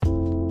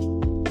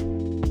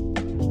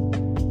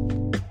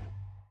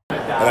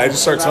And I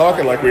just start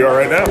talking like we are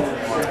right now.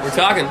 We're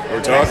talking.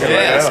 We're talking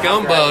yeah, right now.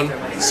 Scone Bone.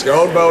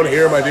 Scone Bone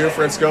here, my dear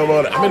friend Scone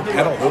Bone. I'm in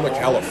Petaluma,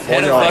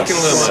 California on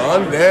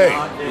Sunday.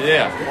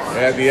 Yeah.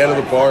 At the end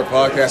of the bar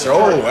podcast.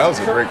 Oh, that was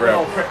a great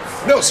grab.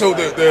 No, so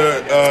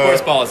the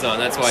Sports Ball is on.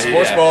 That's why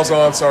Sports Ball's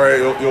on. Sorry,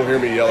 you'll hear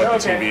me yell at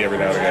the TV every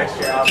now and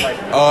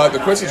again. The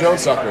Quincy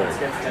Jones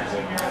documentary.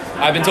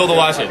 I've been told to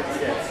watch it.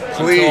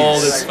 Please. I'm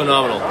told it's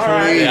phenomenal.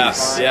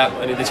 Please. Yeah,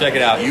 I need to check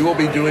it out. You will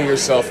be doing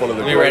yourself one of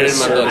the greatest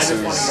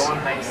services.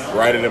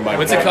 Write it in my book.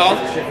 What's it called?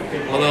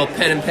 A little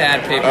pen and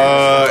pad paper.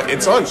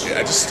 It's on.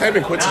 I just type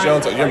in Quincy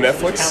Jones. You have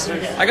Netflix?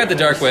 I got the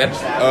dark web.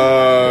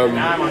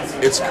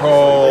 It's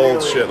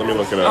called shit. Let me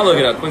look it up. I'll look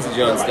it up. Quincy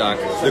Jones doc.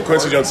 The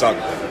Quincy Jones doc.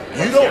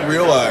 You don't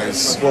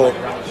realize. Well,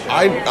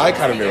 I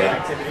kind of knew it.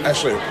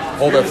 Actually,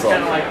 hold that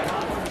thought.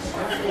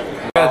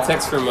 I got a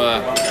text from.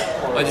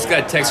 I just got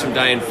a text from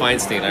Dianne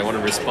Feinstein. I want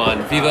to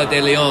respond. Viva de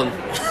Leon.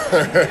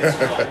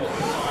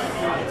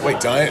 Wait,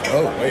 Dianne?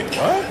 Oh, wait, what?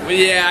 Well,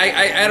 yeah,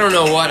 I don't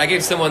know what. I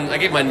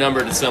gave my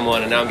number to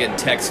someone, and now I'm getting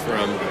texts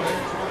from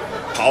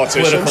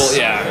Politicians? political.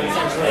 Yeah.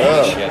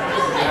 Shit.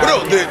 But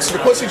no, it's the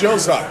Quincy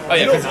Jones doc. Oh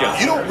yeah, Quincy Jones.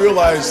 You don't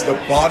realize the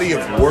body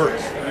of work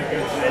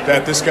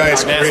that this guy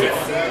has created.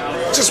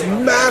 Just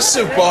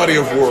massive body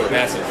of work.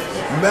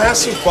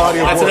 Massive body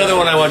of work. That's another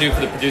one I want to do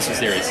for the producer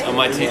series on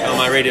my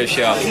radio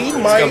show.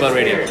 Scone Bone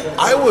Radio.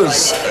 I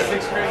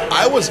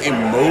was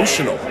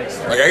emotional.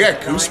 Like I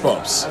got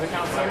goosebumps.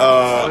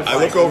 I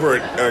look over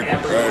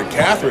at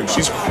Catherine.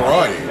 She's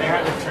crying.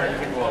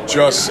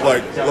 Just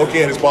like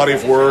looking at his body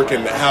of work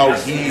and how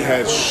he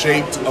has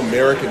shaped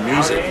American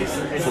music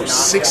for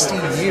 60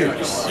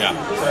 years.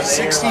 Yeah.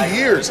 60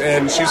 years.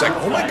 And she's like,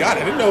 oh my God,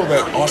 I didn't know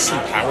that Austin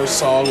Powers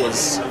song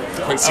was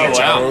Quincy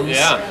Jones.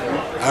 Yeah.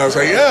 I was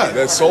like, yeah,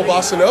 that's Soul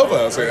Bossa Nova.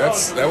 I was like,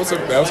 that was a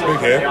big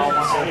hit.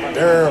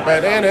 Or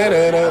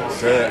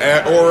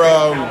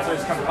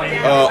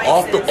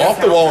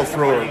Off the Wall and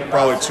Thriller,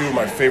 probably two of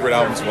my favorite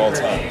albums of all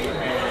time.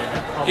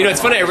 You know,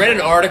 it's funny. I read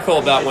an article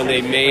about when they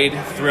made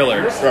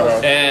Thriller,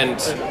 and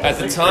at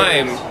the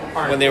time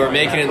when they were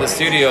making it in the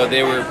studio,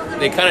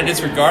 they kind of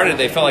disregarded it.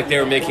 They felt like they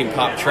were making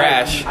pop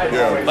trash.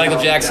 Yeah. Michael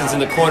Jackson's in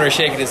the corner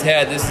shaking his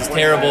head. This is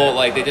terrible.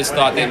 Like they just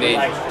thought they made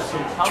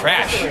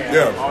trash.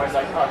 Yeah.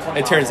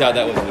 It turns out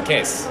that wasn't the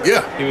case.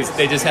 Yeah.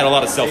 They just had a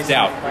lot of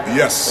self-doubt.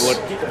 Yes. And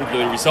what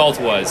the result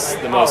was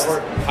the most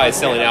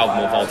highest-selling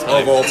album of all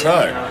time. Of all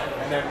time.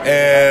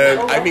 And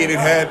I mean, it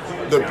had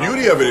the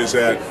beauty of it is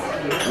that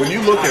when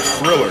you look at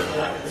Thriller,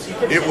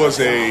 it was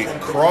a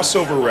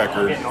crossover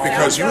record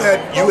because you had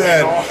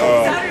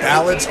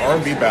ballads,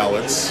 R&B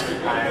ballads,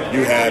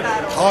 you had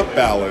pop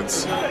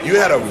ballads, you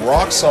had a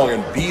rock song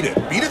and Beat It.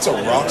 Beat It's a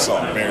rock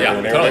song.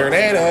 Yeah, totally.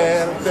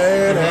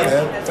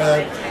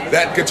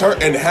 That guitar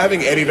and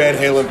having Eddie Van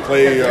Halen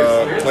play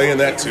in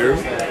that too.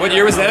 What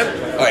year was that?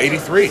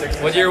 83.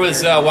 What year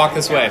was Walk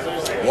This Way?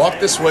 Walk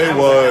This Way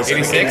was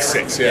 86.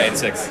 86. Yeah,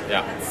 86.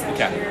 Yeah.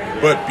 Okay.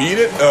 But Beat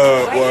It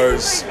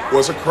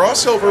was a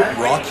crossover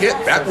rock hit.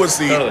 That was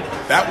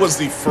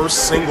the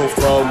first single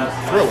from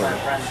Thriller.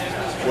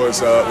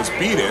 Was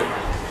Beat It,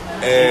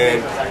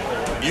 and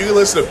you can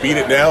listen to Beat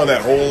It now and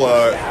that whole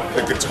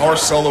the guitar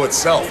solo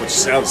itself, which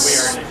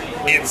sounds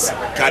it's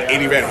got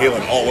Eddie Van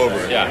Halen all over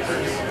it. Yeah.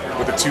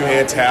 With the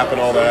 2-hand tap and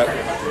all that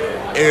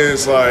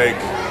is like.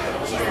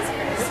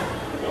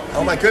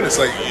 Oh my goodness,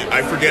 like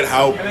I forget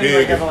how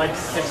big and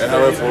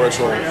how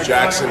influential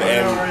Jackson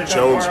and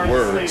Jones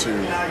were to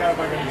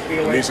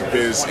the music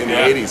biz in the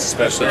 80s,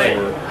 especially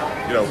for,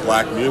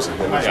 black music,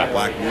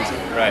 black music.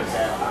 Right.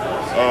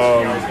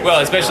 Well,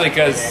 especially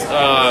because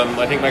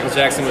I think Michael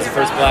Jackson was the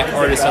first black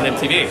artist on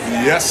MTV.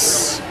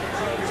 Yes.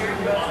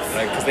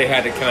 Because they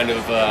had to kind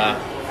of,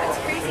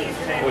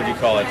 what would you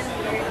call it?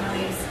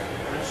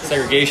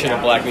 Segregation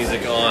of black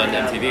music on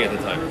MTV at the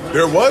time.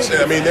 There was,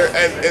 I mean,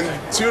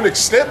 and to an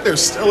extent there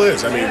still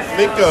is. I mean,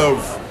 think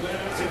of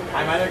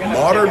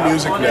modern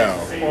music now.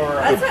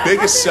 The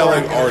biggest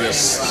selling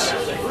artists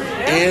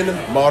in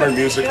modern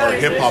music are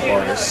hip hop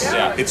artists.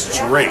 Yeah. It's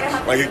Drake.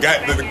 Like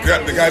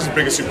the guy's the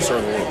biggest superstar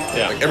in the world.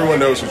 Yeah. Like everyone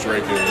knows who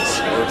Drake is.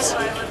 Or it's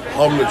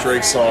hummed a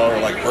Drake song or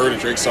like heard a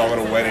Drake song at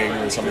a wedding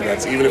or something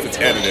that's even if it's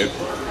edited.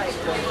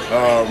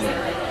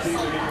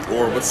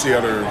 Or what's the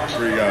other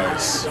three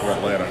guys from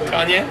Atlanta?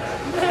 Kanye?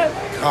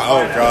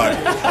 Oh, God.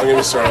 Don't get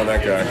me started on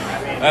that guy.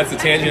 That's a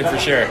tangent for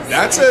sure.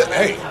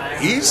 Hey,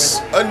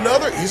 he's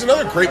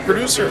another great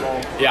producer.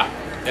 Yeah.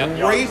 Yep.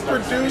 Great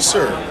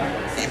producer.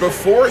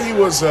 Before he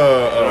was an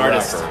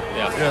artist. rapper.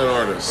 Yeah, an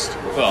artist.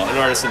 Well, an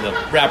artist in the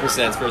rapper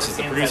sense versus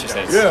the producer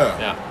sense.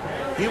 Yeah.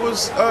 He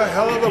was a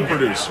hell of a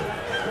producer.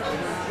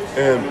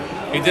 And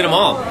he did them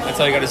all. That's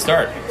how he got to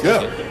start.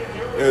 Yeah.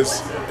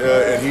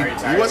 And he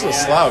wasn't a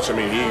slouch. I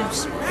mean,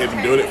 he'd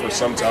been doing it for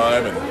some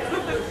time, and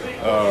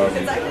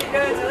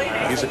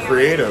he's a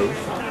creative,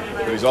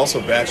 but he's also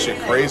batshit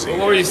crazy.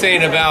 What were you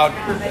saying about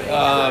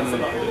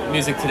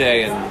music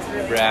today and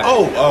rap?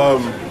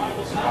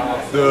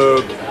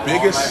 The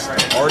biggest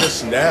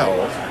artists now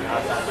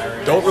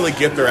don't really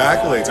get their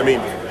accolades. I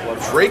mean,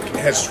 Drake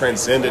has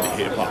transcended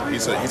hip hop.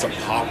 He's a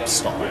pop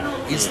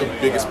star. He's the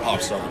biggest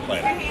pop star on the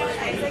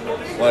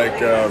planet. Like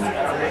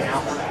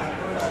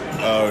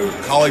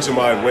colleagues of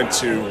mine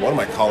one of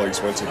my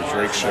colleagues went to the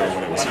Drake show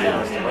when it was here,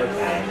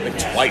 I think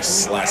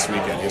twice last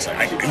weekend. He was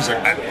like,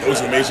 it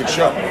was an amazing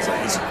show.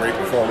 He's a great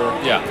performer.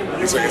 Yeah.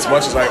 He's like, as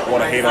much as I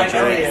want to hate on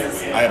Drake,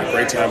 I had a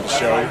great time at the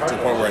show to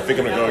the point where I think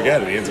I'm going to go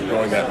again. And he ends up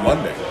going that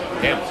Monday.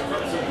 Damn.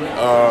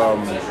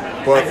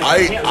 But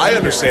I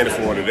understand it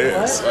for what it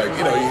is. Like,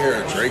 you know, you hear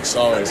a Drake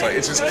song, it's like,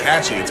 it's just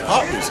catchy. It's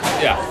pop music.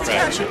 Yeah, it's right,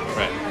 catchy.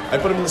 Right. I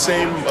put him in the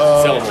same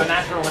sellable.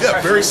 Yeah,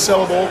 very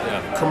sellable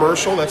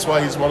commercial. That's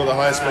why he's one of the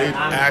highest paid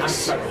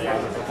acts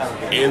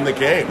in the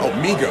game. Oh,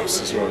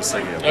 Migos is what I was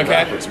thinking of. Okay.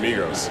 Rappers,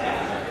 Migos.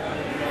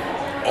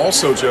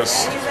 Also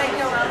just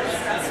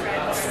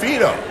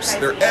phenoms.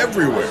 They're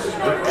everywhere.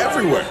 They're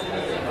everywhere.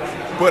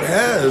 But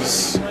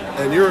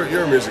and you're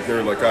a music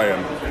nerd like I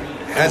am,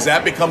 has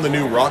that become the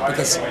new rock?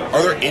 Because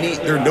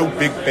there are no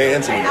big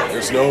bands anymore.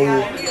 There's no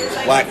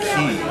Black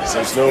Keys.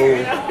 There's no,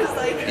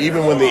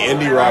 even when the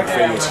indie rock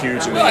thing was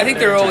huge. Well, I think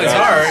there always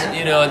are,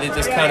 you know, and they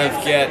just kind of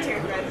get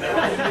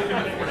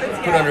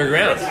put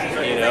underground,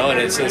 you know, and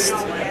it's just,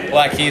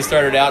 Black Keys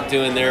started out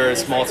doing their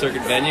small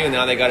circuit venue, and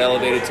now they got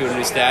elevated to a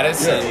new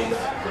status and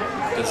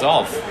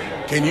dissolve.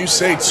 Can you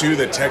say, too,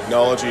 that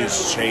technology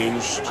has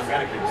changed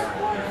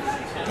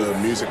the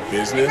music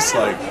business?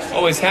 Like,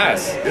 always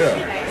has.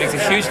 Yeah. Makes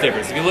a huge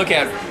difference. If you look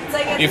at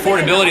the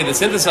affordability of the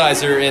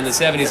synthesizer in the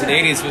 70s and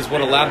 80s was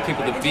what allowed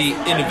people to be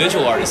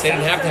individual artists. They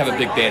didn't have to have a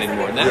big band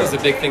anymore. And that was the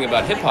big thing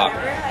about hip-hop,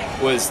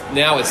 was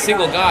now a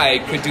single guy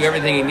could do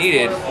everything he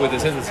needed with a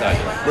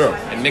synthesizer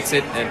and mix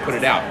it and put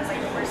it out.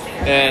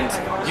 And,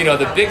 you know,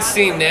 the big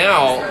scene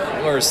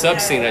now, or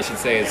sub-scene I should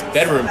say, is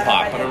bedroom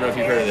pop. I don't know if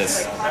you've heard of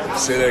this.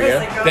 Say that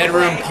again?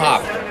 Bedroom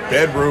pop.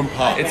 Bedroom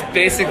pop. It's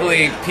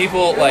basically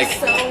people like,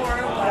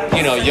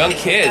 you know, young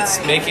kids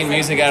making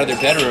music out of their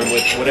bedroom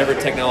with whatever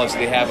technology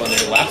they have on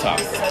their laptop,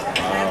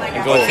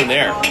 and going from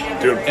there.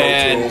 Doing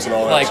Pro Tools and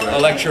all that. Like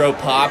electro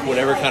pop,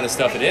 whatever kind of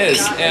stuff it is,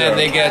 and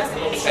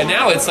and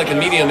now it's like the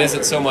medium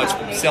isn't so much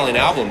selling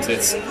albums;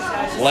 it's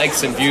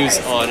likes and views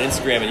on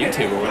Instagram and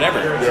YouTube or whatever.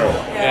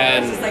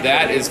 And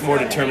that is more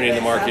determining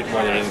the market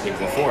more than anything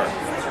before.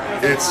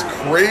 It's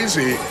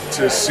crazy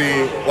to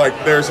see. Like,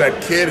 there's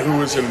that kid who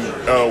was in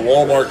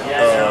Walmart.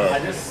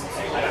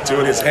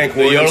 Doing his Hank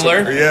Williams. The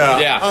yodeler?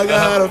 Yeah. I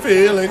got a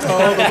feeling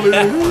called the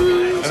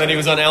blues. And then he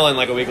was on Ellen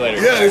like a week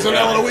later. Yeah, he's on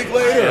Ellen a week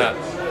later. Yeah.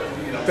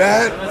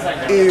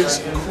 That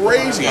is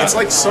crazy. It's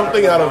like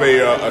something out of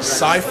a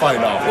sci-fi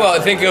novel.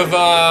 Well, think of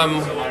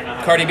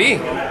Cardi B.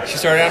 She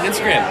started on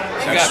Instagram.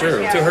 She got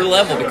to her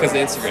level because of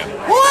Instagram.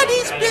 Who are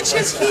these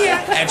bitches here?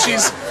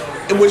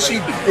 And when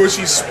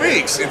she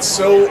speaks, it's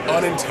so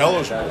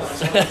unintelligible.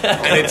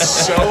 And it's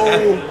so,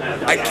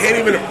 I can't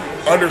even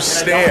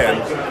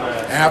understand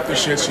half the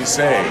shit she's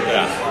saying.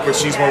 Yeah. But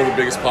she's one of the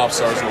biggest pop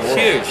stars in the world.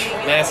 Huge.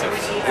 Massive.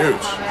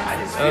 Huge.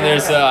 And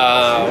there's,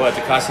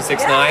 Tekashi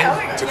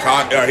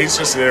 6ix9ine? He's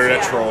just an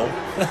internet troll.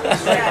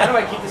 How do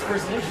I keep this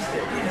person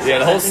interested? Yeah,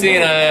 the whole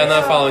scene I'm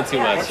not following too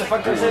much.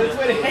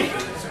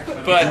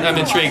 But I'm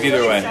intrigued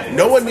either way.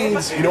 No one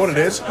needs, you know what it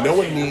is? No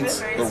one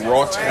needs the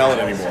raw talent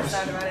anymore.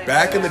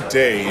 Back in the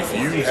day,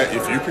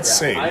 if you could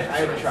sing,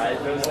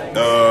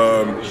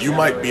 you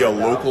might be a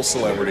local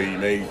celebrity. You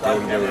may go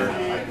to the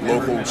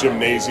local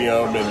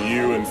gymnasium, and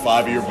you and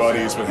 5 of your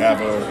buddies would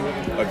have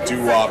a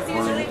doo-wop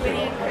group.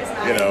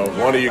 And, you know,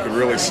 one of you could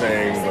really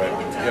sing, but,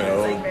 you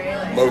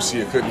know, most of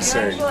you couldn't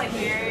sing.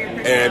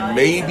 And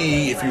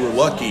maybe, if you were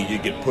lucky,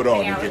 you'd get put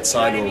on, you'd get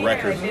signed to a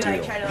record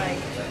deal.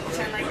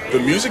 The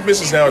music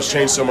business now has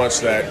changed so much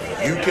that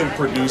you can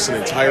produce an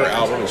entire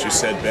album, as you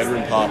said,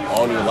 bedroom pop,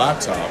 on your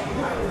laptop,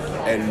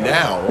 and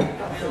now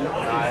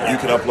you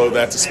can upload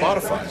that to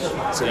Spotify.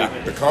 So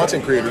the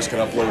content creators can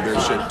upload their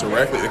shit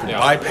directly. They can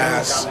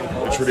bypass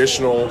the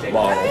traditional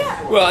model.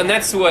 Well, and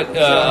that's what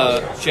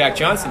Jack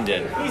Johnson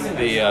did,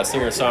 the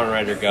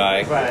singer-songwriter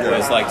guy.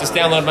 Was like, just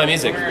download my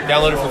music.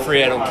 Download it for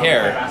free, I don't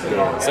care.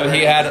 So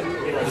he had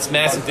this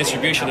massive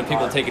distribution of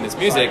people taking his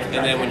music,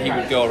 and then when he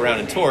would go around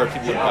and tour,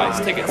 people would buy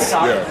his tickets. So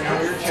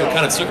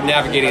kind of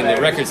circumnavigating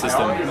the record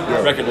system,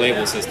 record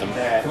label system.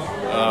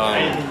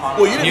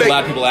 He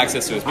allowed people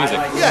access to his music.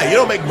 Yeah, you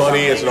don't make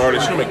money as an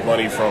artist. You don't make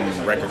money from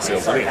record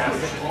sales anyhow.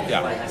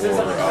 Yeah. Or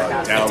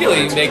downloads.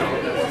 Ideally, you make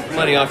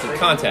money off of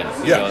content.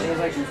 You know,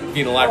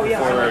 being a live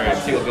performer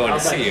and people going to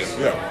see you.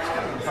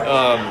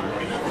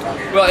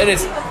 Well, it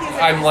is.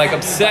 I'm like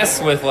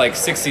obsessed with like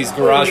 60s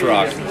garage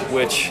rock,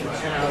 which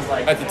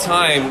at the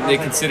time they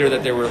consider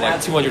that there were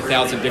like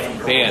 200,000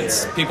 different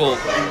bands. People,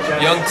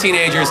 young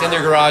teenagers in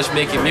their garage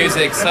making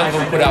music. Some of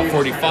them put out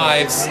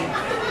 45s.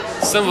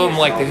 Some of them,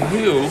 like The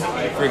Who,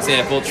 for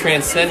example,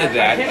 transcended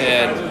that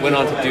and went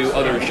on to do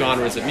other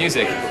genres of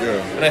music.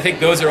 And I think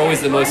those are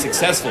always the most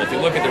successful. If you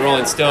look at the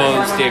Rolling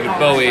Stones, David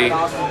Bowie,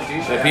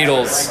 the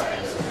Beatles,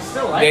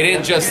 they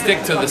didn't just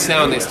stick to the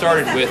sound they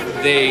started with.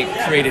 They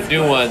created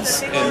new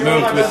ones and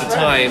moved with the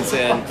times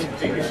and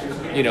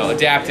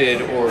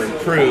adapted or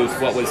improved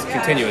what was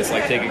continuous.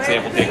 Like take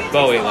example David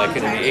Bowie, like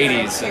in the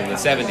 80s and the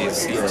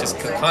 70s, he just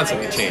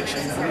constantly changed.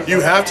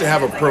 You have to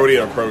have a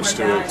protean approach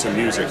to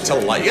music, to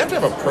life. You have to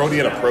have a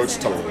protean approach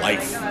to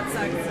life.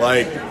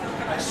 Like,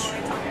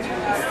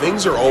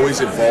 things are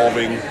always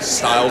evolving,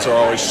 styles are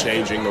always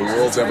changing, the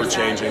world's ever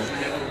changing.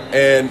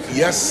 And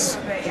yes,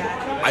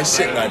 I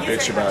sit and I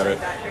bitch about it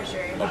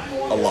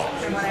a lot.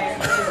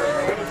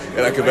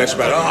 And I can bitch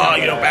about,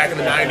 back in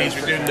the 90s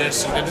we're doing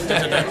this.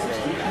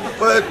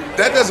 But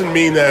that doesn't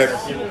mean that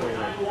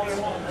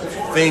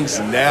things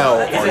now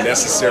are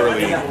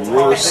necessarily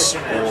worse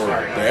or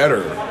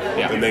better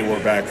than they were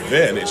back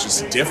then. It's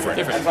just different.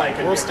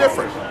 The world's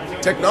different.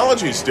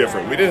 Technology's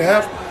different.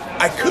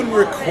 I couldn't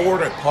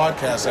record a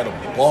podcast at a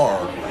bar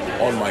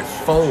on my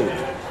phone.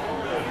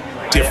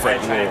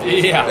 Different world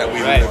that we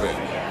live in.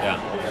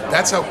 Yeah.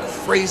 That's how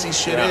crazy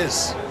shit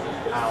is.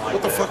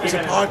 What the fuck was a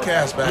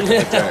podcast back in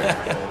the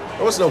day?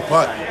 There was no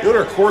pod. You want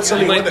to record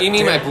something? You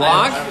mean my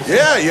blog?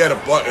 Yeah, you had a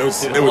blog. It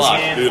was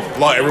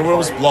blog. Everyone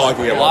was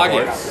blogging at one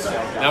point.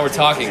 Now we're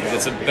talking because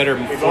it's a better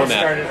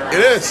format. It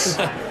is.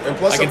 And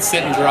plus, I can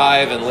sit and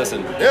drive and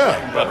listen.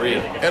 Yeah. Not read.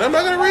 And I'm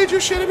not going to read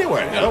your shit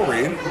anyway. I don't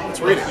read. Let's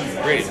read it.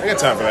 Read it. I got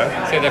time for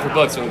that. Save that for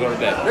books when we go to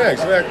bed. Yeah,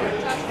 exactly.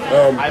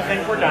 I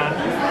think we're done.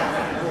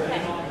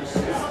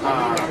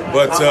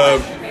 But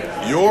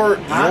your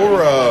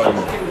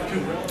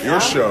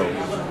show,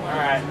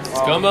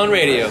 Sconebone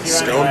Radio.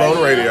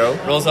 Sconebone Radio,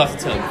 Rolls off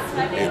the tongue.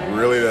 it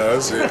really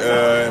does.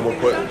 And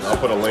I'll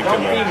put a link in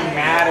Don't be there.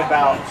 mad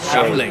about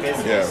Drop a link.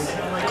 Yeah,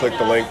 click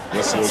the link.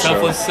 Listen to the show.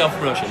 Selfless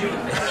self-promotion.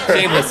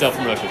 Shameless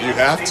self-promotion. You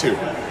have to.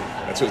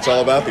 That's what it's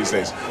all about these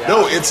days.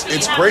 No,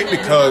 it's great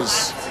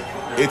because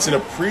it's an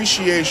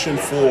appreciation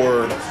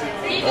for.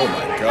 Oh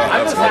my God,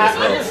 that's hard to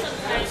throw.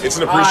 It's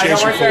an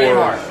appreciation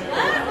for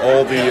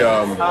all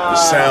the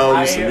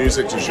sounds, the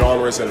music, the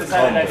genres that have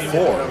come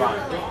before.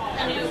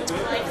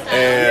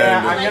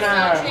 And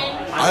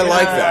I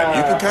like that.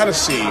 You can kind of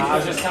see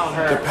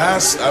the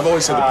past. I've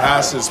always said the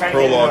past is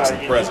prologue to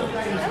the present.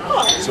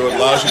 So it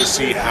allows you to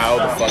see how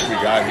the fuck we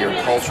got here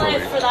culturally.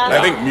 And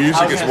I think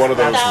music is one of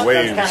those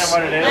waves,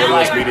 one of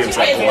those mediums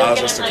that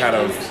allows us to kind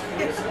of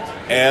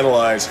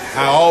analyze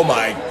how, oh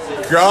my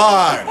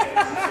God,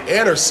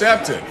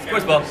 intercepted.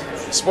 Sports ball.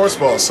 Sports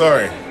ball,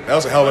 sorry. That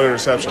was a hell of an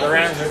interception. The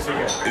Rams are too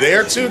good. They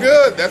are too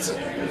good.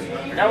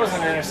 That was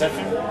an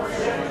interception.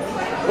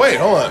 Wait,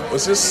 hold on.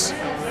 Was this?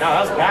 No,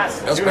 that was a pass.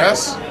 That was a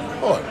pass?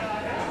 Hold on.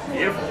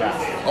 Beautiful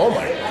pass. Oh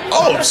my.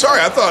 Oh, I'm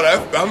sorry. I thought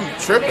I'm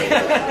tripping.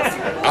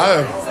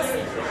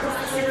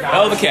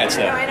 Hell of a catch,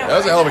 though. That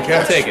was a hell of a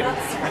catch. I'll take it.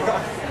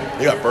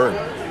 You got burned.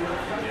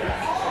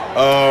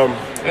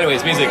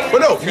 Anyways, music. But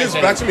no,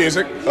 back to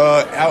music.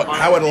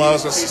 How it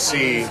allows us to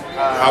see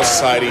how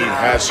society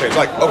has changed.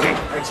 Like, okay,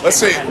 let's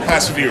say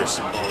past few years.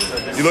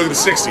 You look at the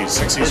 60s.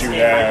 60s, you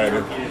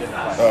had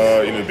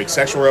the big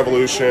sexual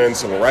revolution,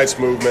 civil rights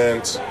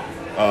movement,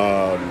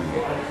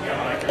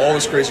 all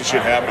this crazy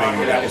shit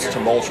happening that was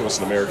tumultuous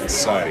in American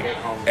society.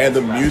 And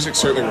the music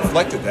certainly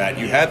reflected that.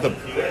 You had the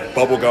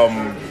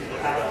bubblegum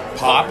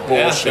pop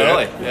bullshit. Yeah,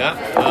 totally.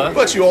 Yeah.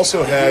 But you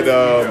also had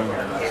a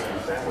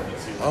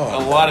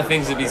lot of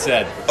things to be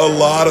said. a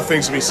lot of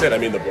things to be said. I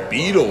mean, the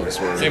Beatles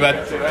were... See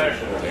about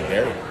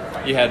They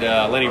you had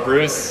Lenny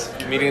Bruce.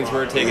 Comedians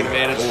were taking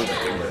advantage.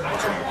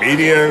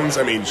 comedians.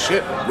 I mean,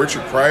 shit.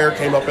 Richard Pryor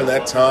came up in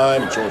that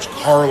time. George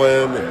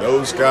Carlin and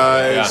those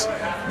guys.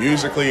 Yeah.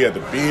 Musically, you had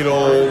the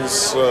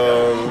Beatles,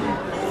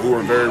 who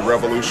were very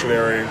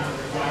revolutionary.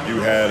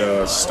 You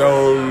had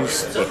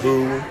Stones, The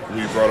Who,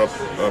 who you brought up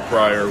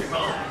prior.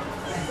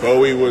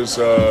 Bowie was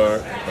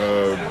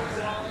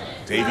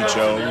Davy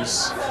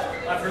Jones.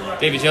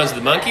 Davy Jones of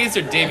the Monkees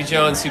or Davy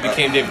Jones who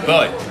became David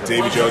Bowie?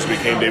 Davy Jones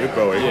became David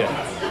Bowie.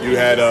 Yeah. You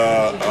had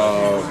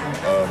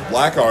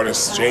black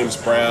artists, James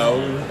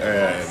Brown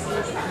and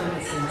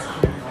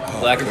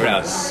Black and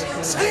Proud.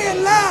 Say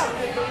it loud.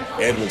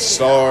 Edwin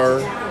Starr,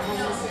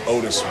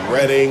 Otis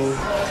Redding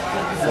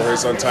for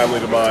his untimely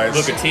demise.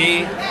 Booker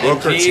T.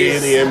 Booker T MGs.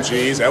 and the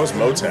MGs. That was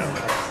Motown.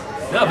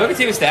 No, Booker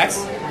T was Stax.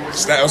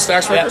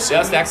 Stax Yeah, Records?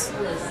 yeah, Stax.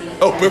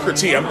 Oh, Booker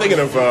T. I'm thinking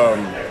of,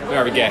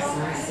 Marvin Gaye.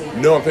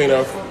 no, I'm thinking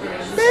of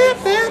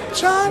Bip Bip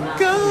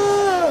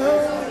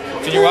Shotgun.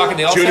 Junior Walker,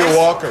 the All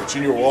Stars?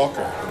 Junior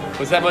Walker.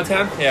 Was that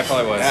Motown? Yeah, it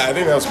probably was. Yeah, I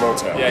think that was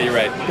Motown. Yeah, you're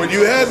right. But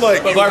you had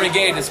like... But Marvin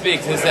Gaye, to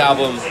speak, his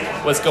album,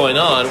 What's Going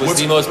On, was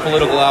the most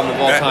political album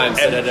of all time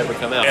that had ever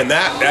come out. And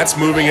that's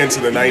moving into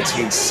the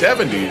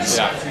 1970s,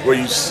 where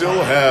you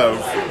still have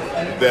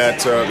that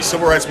the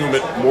civil rights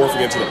movement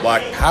morphing into the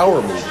Black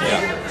Power movement.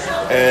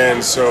 Yeah.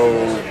 And so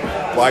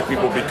black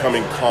people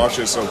becoming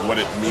conscious of what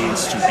it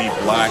means to be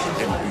black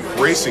and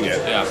embracing it.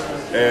 Yeah.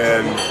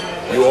 And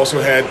you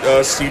also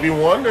had Stevie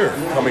Wonder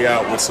coming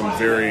out with some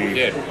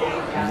very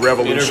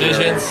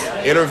revolutionary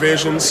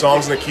Intervisions,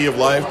 Songs in the Key of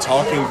Life,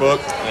 Talking Book.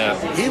 Yeah.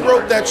 He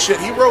wrote that shit.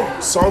 He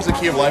wrote Songs in the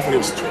Key of Life when he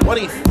was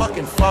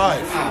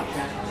 25.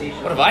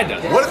 What have I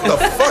done? What the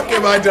fuck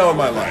have I done with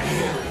my life?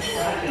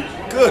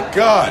 Good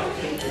God.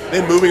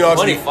 Then moving on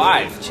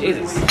 25.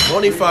 Jesus.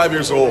 25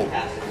 years old.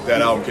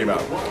 that album came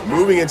out.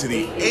 Moving into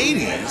the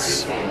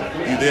 80s,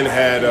 you then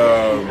had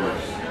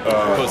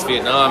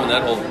Post-Vietnam and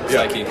that whole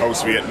psyche.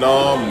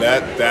 post-Vietnam.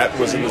 That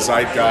was in the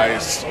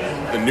zeitgeist.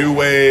 The new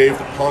wave,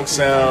 the punk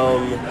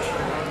sound,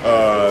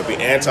 the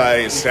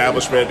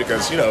anti-establishment,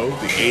 because the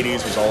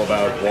 80s was all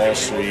about Wall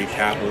Street,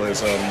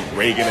 capitalism,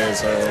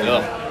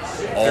 Reaganism,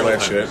 all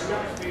that shit.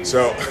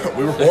 So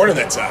we were born in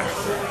that time.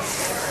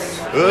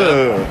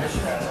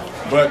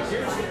 But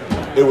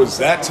it was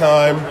that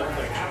time.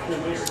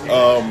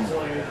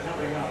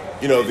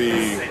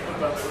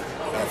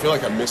 I feel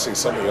like I'm missing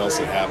something else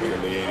that happened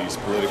in the 80s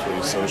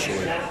politically,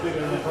 socially.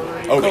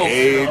 The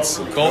AIDS,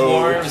 Cold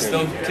War was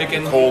still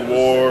kicking. Cold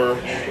War.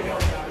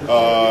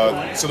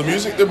 So the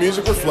music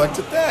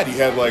reflected that. You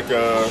had like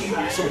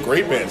some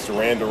great bands,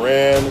 Duran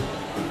Duran,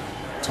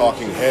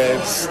 Talking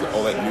Heads,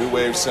 all that new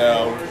wave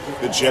sound,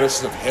 the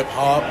genesis of hip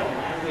hop.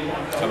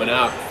 Coming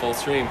out full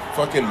stream.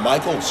 Fucking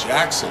Michael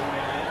Jackson.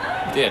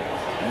 Did.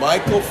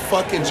 Michael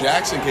fucking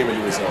Jackson came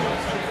into his own.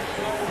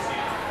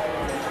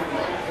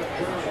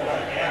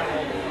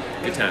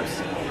 Good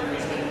times.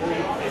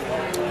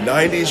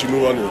 90s, you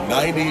move on to the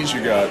 90s,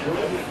 you got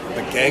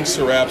the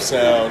gangster rap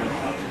sound,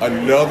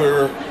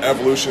 another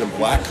evolution in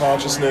black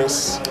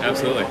consciousness.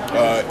 Absolutely.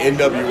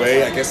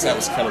 NWA, I guess that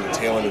was kind of the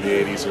tail end of the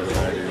 80s, early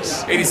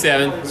 90s.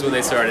 87 is when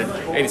they started.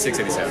 86,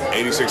 87.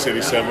 86,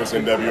 87 was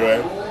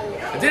NWA.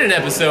 I did an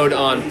episode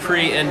on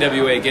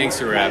pre-NWA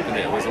gangster rap, and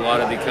it was a lot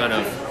of the kind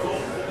of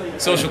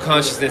social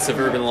consciousness of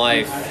urban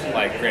life,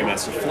 like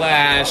Grandmaster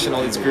Flash and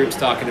all these groups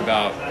talking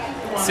about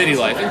city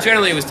life. And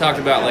generally it was talked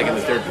about like in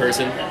the third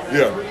person.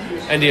 Yeah.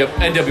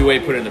 NWA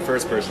put it in the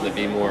first person to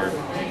be more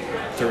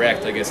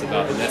direct, I guess,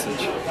 about the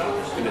message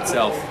in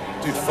itself.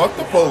 Dude, Fuck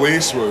the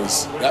Police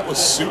was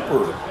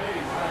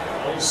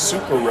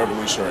super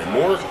revolutionary.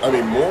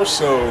 More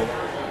so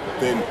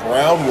than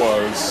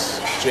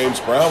James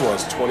Brown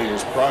was 20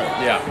 years prior.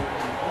 Yeah.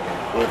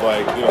 With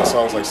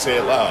songs like Say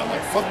It Loud,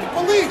 like fuck the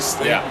police.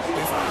 They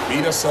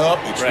beat us up,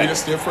 they treat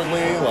us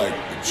differently, like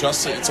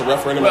it's a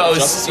referendum about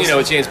justice.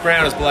 With James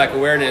Brown as Black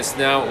awareness,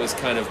 now it was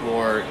kind of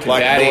more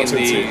combating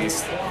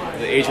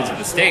the agents of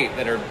the state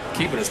that are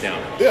keeping us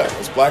down. Yeah,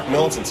 it's black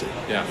militancy.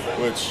 Yeah.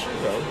 Which,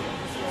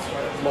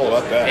 I'm all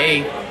about that.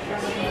 Hey.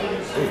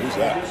 Ooh, who's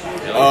that?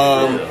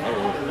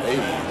 Hey,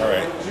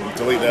 alright.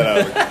 Delete that out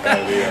of the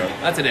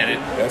That's an edit.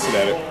 That's an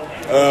edit.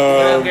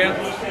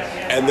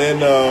 And then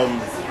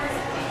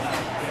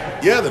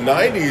the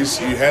 90s,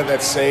 you had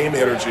that same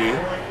energy,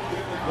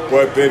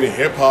 but then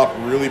hip-hop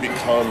really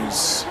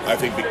becomes, I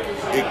think,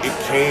 it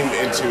came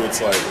into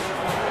its,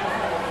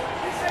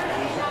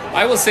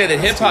 I will say that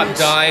hip-hop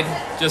died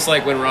just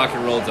like when rock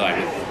and roll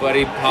died.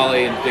 Buddy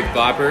Holly and Big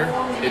Bopper,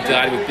 it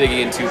died with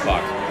Biggie and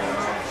Tupac.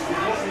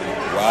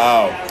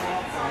 Wow.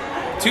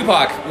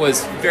 Tupac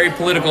was very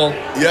political.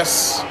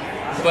 Yes.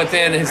 But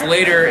then his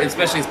later,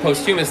 especially his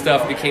posthumous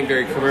stuff, became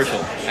very commercial,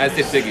 as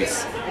did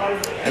Biggie's.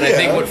 And I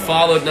think what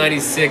followed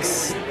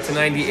 96 to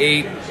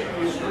 98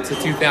 to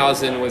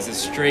 2000 was a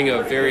string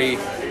of very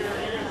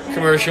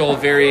commercial,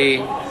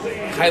 very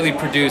highly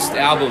produced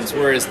albums,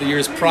 whereas the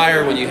years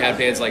prior, when you had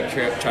bands like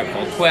Tribe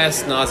Called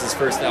Quest, Nas's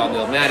first album,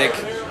 Illmatic,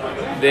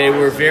 they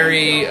were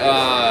very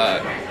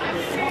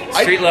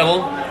street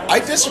level. I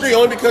disagree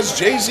only because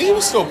Jay-Z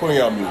was still putting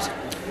out music.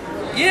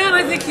 Yeah, and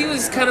I think he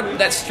was kind of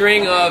that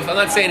string of, I'm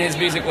not saying his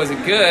music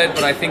wasn't good,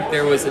 but I think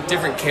there was a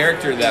different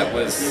character that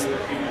was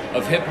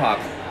of hip-hop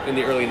in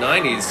the early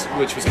 90s,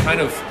 which was kind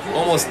of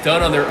almost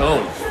done on their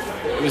own.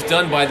 It was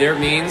done by their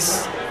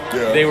means.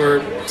 Yeah. They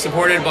were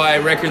supported by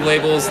record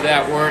labels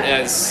that weren't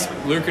as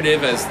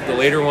lucrative as the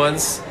later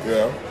ones.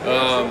 Yeah.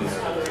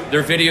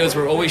 Their videos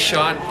were always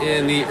shot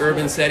in the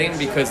urban setting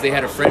because they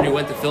had a friend who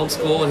went to film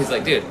school, and he's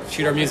like, dude,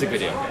 shoot our music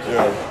video.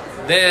 Yeah.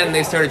 Then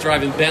they started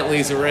driving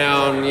Bentleys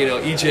around,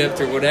 Egypt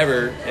or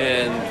whatever,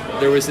 and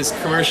there was this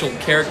commercial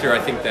character, I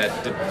think,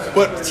 that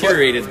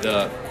deteriorated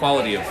the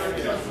quality of.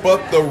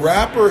 But the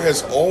rapper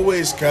has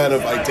always kind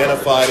of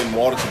identified and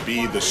wanted to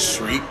be the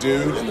street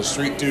dude, and the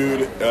street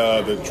dude,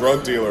 the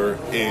drug dealer,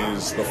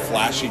 is the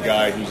flashy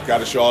guy who's got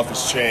to show off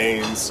his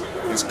chains,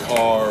 his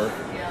car,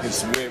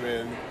 his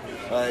women.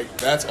 Like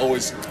that's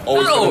always been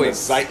in the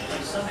sight.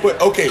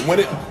 But okay, when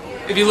it.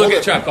 If you look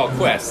at Tribe Called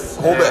Quest,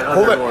 hold that.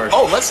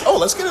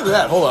 Let's get into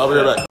that. Hold on, I'll be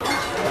right back.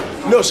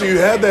 No, so you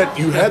had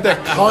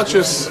that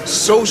conscious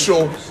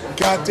social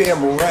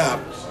goddamn rap,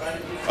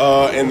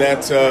 and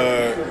that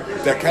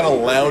kind of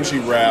loungy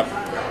rap.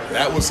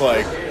 That was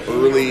like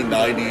early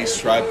 '90s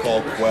Tribe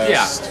Called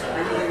Quest,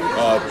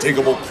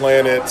 Diggable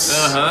Planets.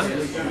 God,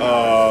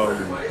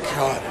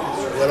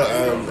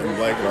 I'm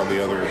blanking on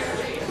the other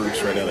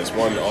groups right now. There's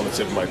one on the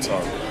tip of my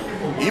tongue.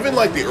 Even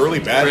like the early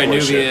Bad Boy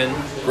shit.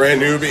 Grand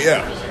Nubian,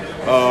 yeah.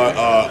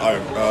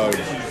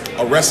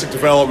 Arrested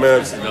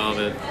Development,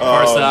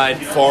 Far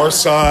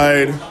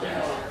Side.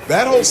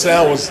 That whole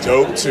sound was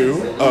dope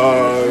too.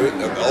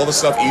 All the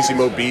stuff Easy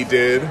Mo B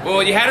did. Well,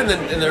 what you had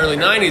in the early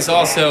 '90s,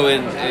 also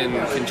in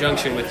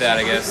conjunction with that,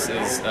 I guess,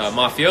 is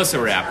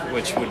mafioso rap,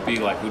 which would be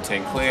like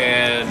Wu-Tang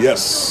Clan,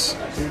 Yes.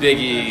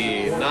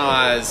 Biggie,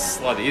 Nas,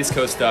 a lot of the East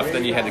Coast stuff.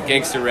 Then you had the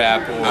gangster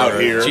rap Out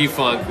or here.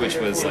 G-Funk, which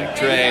was like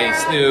Dre,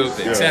 Snoop,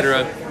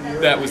 etc.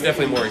 That was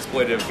definitely more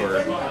exploitive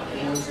for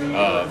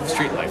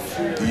street life.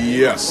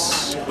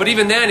 Yes. But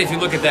even then, if you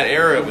look at that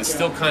era, it was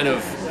still kind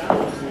of,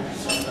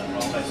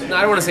 I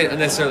don't want to say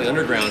necessarily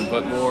underground,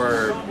 but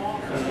more,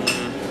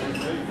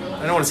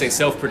 I don't want to say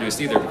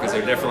self-produced either, because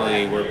they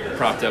definitely were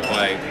propped up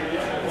by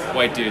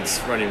white dudes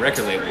running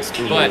record labels.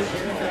 Mm-hmm. But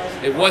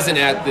it wasn't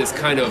at this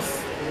kind of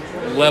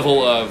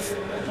level of,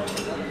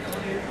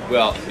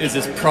 well, is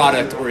this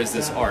product or is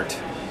this art?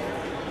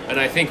 And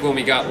I think when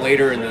we got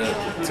later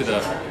to the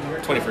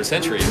 21st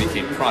century, it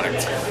became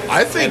product.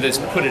 I think And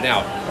just put it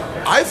out.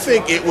 I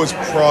think it was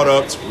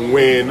product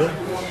when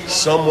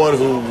someone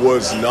who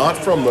was not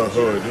from the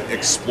hood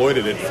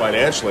exploited it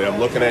financially. I'm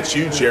looking at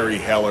you, Jerry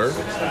Heller.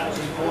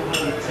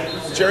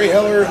 Jerry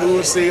Heller, who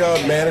was the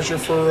manager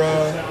for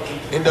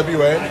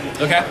NWA.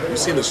 Okay. You've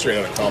seen the Straight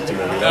Outta Compton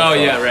movie. Oh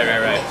yeah,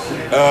 right.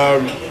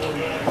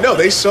 No,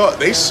 they saw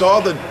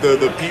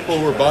the people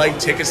who were buying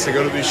tickets to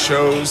go to these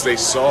shows. They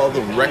saw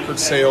the record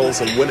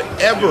sales, and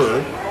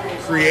whenever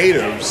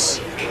creatives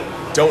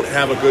don't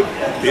have a good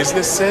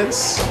business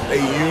sense, they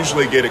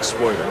usually get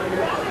exploited.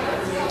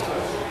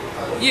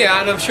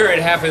 Yeah, and I'm sure it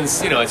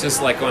happens, it's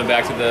just like going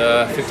back to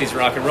the 50s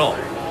rock and roll,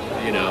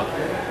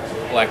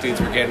 Black dudes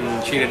were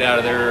getting cheated out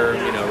of their,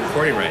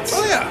 recording rights.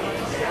 Oh yeah.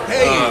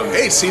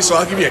 Hey, Cecil,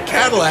 I'll give you a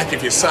Cadillac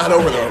if you sign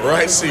over the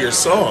rights to your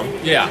song.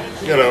 Yeah.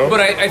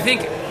 But I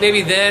think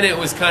maybe then it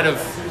was kind of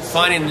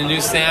finding the new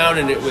sound,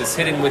 and it was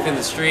hidden within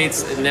the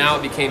streets, and now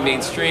it became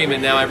mainstream,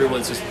 and now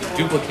everyone's just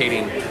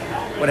duplicating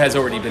what has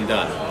already been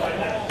done.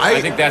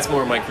 I think that's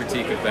more my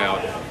critique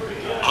about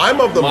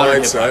I'm of the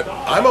modern mindset.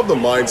 hip-hop. I'm of the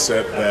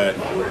mindset that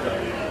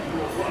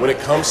when it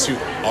comes to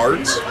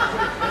art,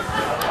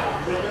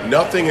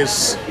 nothing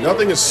is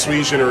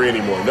sui generis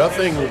anymore.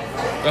 Nothing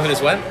Nothing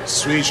is what?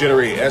 sui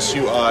generis.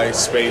 SUI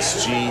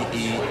space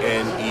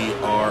GENERIS.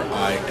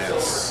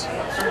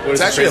 What It's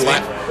does actually a the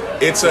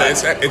phrase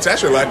Latin. It's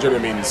actually Latin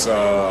German. It means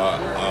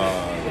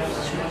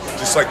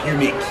just like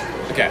unique. mean?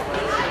 Okay.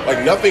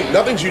 Like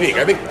nothing's unique.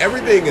 I think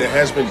everything that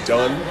has been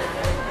done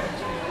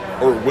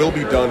or will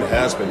be done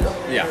has been done.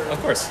 Yeah,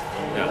 of course.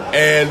 Yeah.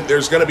 And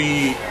there's going to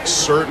be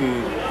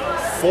certain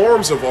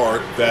forms of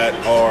art that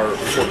are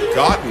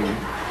forgotten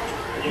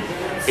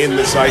in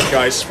the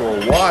zeitgeist for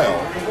a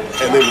while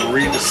and then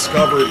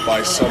rediscovered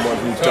by someone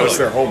who does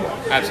their homework.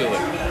 Absolutely.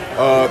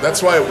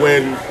 That's why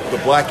when the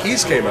Black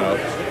Keys came out,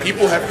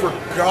 people had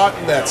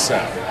forgotten that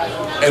sound.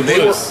 And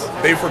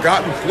they've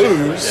forgotten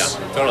blues. Yeah,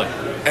 totally.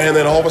 And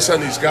then all of a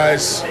sudden these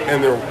guys,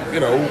 and they're,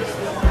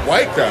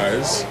 white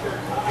guys,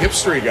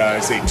 hipstery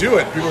guys, they do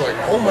it. People are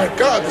like, oh my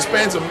God, this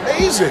band's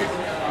amazing.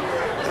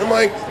 And I'm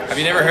like, Have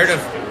you never heard of,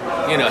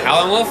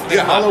 Howlin' Wolf?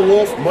 yeah, Howlin'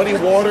 Wolf, Muddy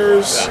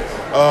Waters,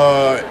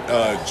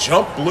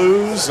 Jump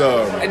Blues.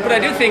 But I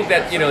do think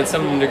that, in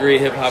some degree,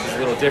 hip-hop is a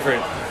little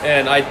different.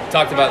 And I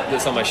talked about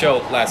this on my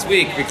show last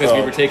week because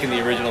we were taking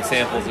the original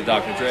samples of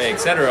Dr. Dre,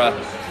 etc.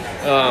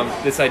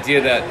 This idea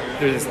that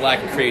there's this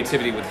lack of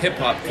creativity with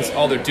hip-hop because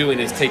all they're doing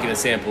is taking a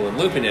sample and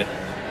looping it.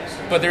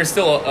 But there's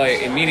still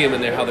a medium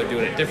in there how they're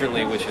doing it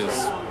differently, which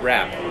is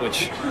rap,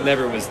 which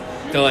never was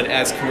done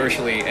as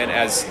commercially and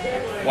as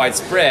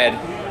widespread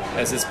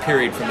as this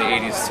period from the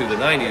 80s to the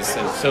 90s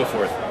and so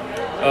forth.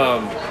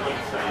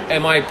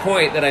 And my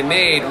point that I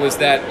made was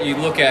that you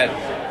look at,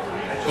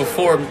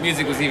 before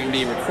music was even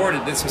being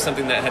recorded, this was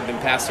something that had been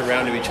passed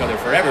around to each other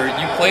forever.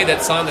 You played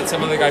that song that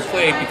some other guy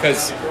played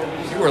because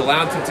you were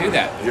allowed to do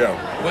that. Yeah.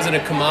 It wasn't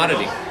a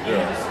commodity.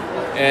 Yeah.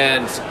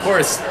 And, of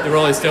course, the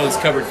Rolling Stones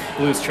covered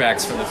blues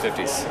tracks from the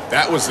 50s.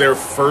 That was their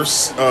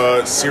first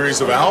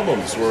series of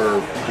albums were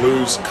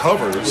blues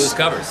covers. Blues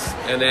covers.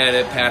 And then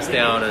it passed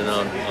down and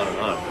on and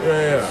on.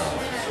 Yeah.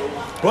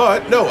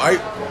 But, no,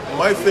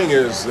 my thing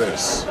is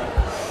this.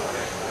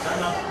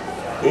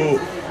 Ooh,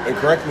 and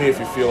correct me if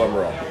you feel I'm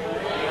wrong.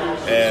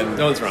 And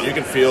No one's wrong. You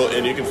can feel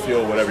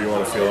whatever you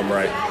want to feel I'm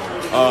right.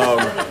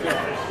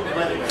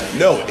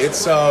 No,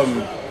 it's God,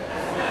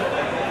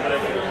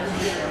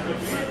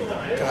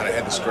 I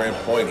had this grand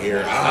point here.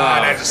 And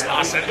I just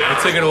lost it. I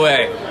took it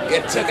away.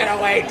 It took it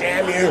away,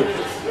 damn you.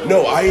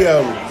 No,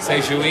 Say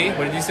Jouy?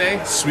 What did you say?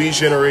 sui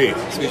generis.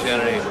 Sweet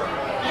Janity.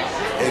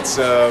 It's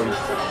or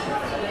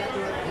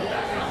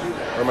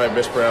am I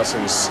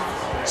mispronouncing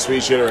sui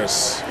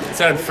generis? It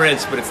sounded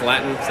French, but it's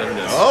Latin, so who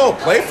knows? Oh,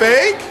 play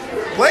fake.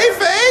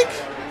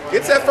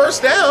 Gets that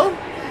first down.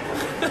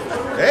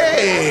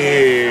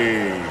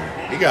 Hey,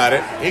 he got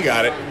it.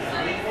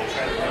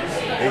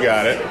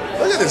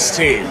 Look at this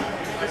team.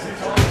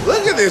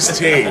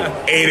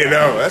 8-0.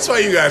 That's why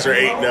you guys are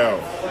 8-0.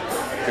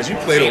 Because you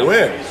play to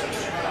win.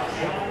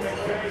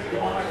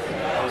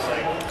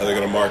 Are they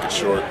going to mark it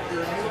short?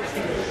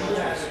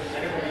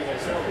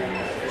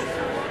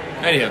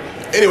 Anyhow.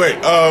 Anyway,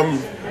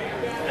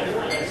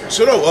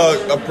 So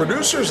no,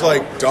 producers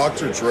like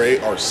Dr. Dre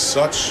are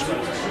such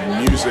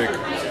music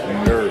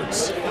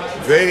nerds.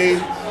 They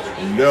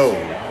know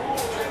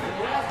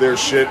their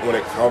shit when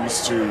it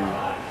comes to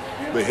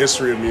the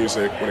history of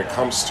music, when it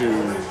comes to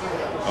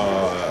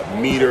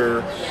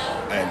meter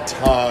and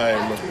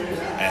time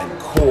and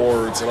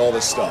chords and all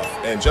this stuff.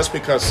 And just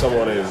because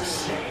someone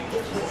is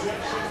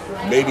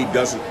maybe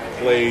doesn't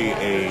play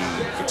a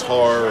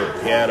guitar or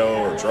piano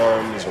or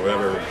drums or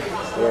whatever,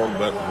 horn,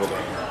 but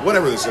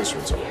whatever this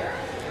instruments are,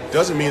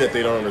 doesn't mean that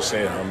they don't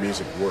understand how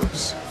music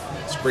works.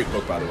 It's a great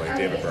book, by the way,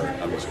 David Byrne,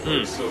 How Music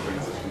Works.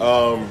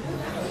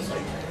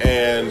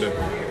 And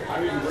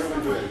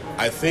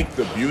I think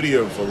the beauty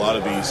of a lot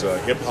of these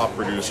hip-hop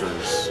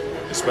producers,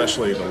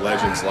 especially the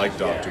legends like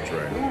Dr.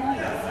 Dre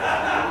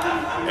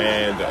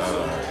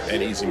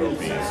and Easy Mo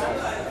Bee,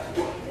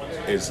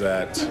 is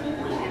that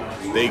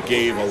they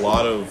gave a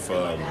lot of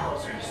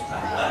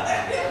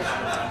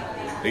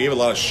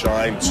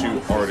shine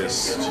to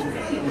artists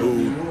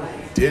who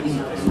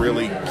didn't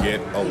really get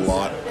a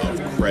lot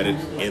of credit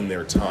in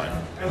their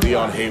time.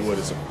 Leon Haywood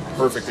is a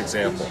perfect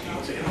example.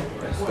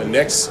 The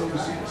next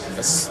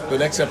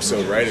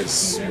episode, right,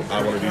 is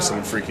I Want to Do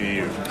Something Freaky to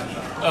You.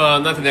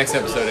 Not the next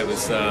episode. It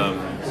was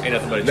Ain't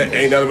Nothing But a Cheap Thing.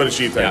 Ain't Nothing But a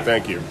Cheap Thing. Yeah.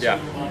 Thank you. Yeah.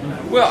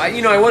 Well,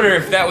 I wonder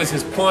if that was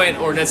his point,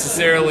 or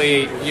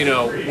necessarily,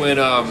 when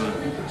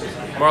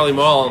Marley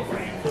Marl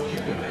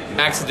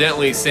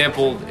accidentally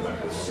sampled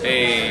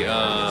a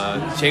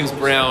James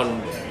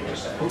Brown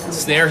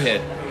snare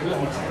hit,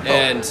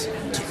 and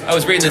I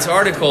was reading this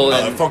article,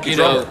 and Funky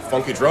Drummer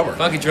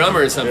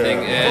or something,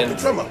 and Funky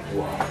Drummer.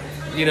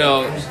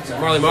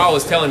 Marley Marl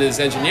was telling his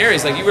engineer,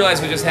 he's like, "You realize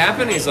what just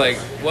happened?" He's like,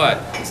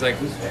 "What?" He's like,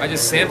 "I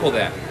just sampled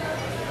that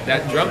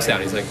drum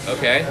sound." He's like,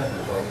 "Okay.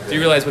 Do you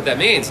realize what that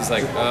means?" He's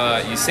like,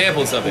 "You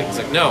sampled something." He's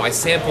like, "No, I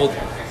sampled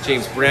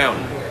James Brown."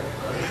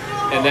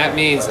 And that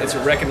means it's a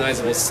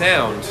recognizable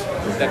sound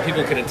that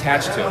people can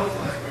attach to.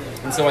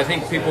 And so I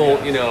think people,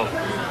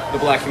 the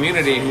black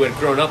community who had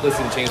grown up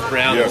listening to James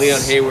Brown, Yes.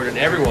 Leon Haywood, and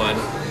everyone,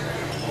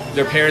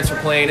 their parents were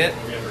playing it,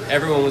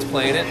 everyone was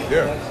playing it.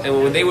 Yeah.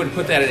 And when they would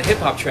put that in a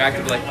hip-hop track,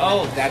 they'd be like,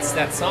 oh, that's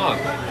that song.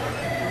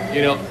 I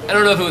don't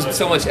know if it was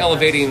so much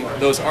elevating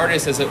those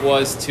artists as it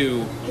was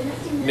to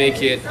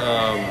make it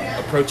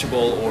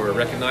approachable or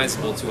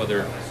recognizable to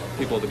other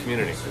people of the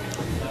community.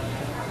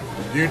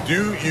 You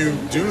do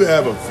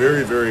have a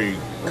very, very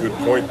good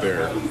point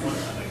there.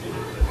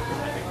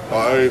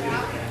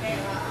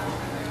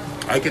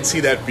 I could see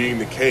that being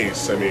the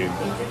case. I mean,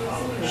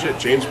 shit,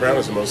 James Brown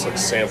is the most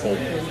sampled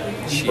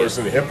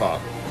person in hip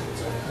hop.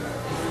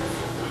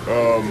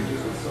 I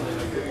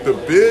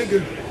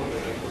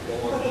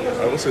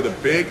will say the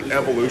big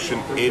evolution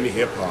in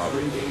hip hop,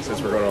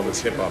 since we're going on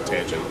this hip hop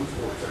tangent,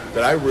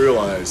 that I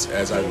realized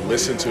as I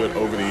listened to it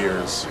over the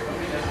years,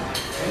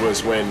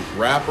 was when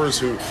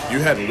rappers you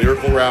had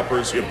lyrical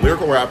rappers,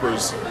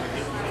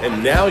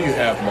 and now you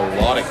have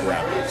melodic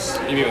rappers.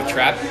 You mean with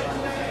trap?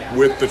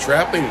 With the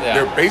trapping,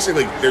 Yeah.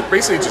 they're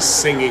basically just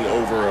singing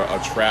over a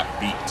trap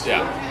beat.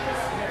 Yeah.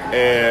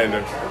 And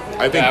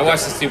I think I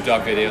watched the Snoop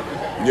Dogg video.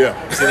 Yeah.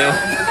 You know?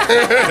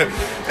 And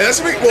that's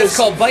a big. Well, It's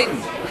called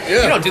biting.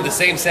 Yeah. You don't do the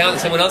same sound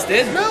that someone else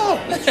did. No.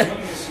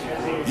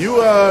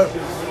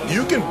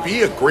 You can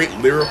be a great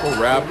lyrical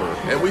rapper,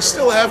 and we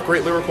still have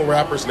great lyrical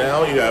rappers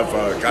now. You have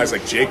guys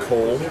like J.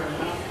 Cole.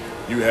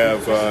 You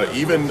have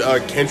even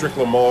Kendrick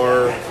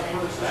Lamar.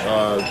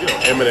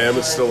 Eminem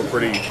is still a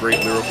pretty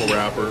great lyrical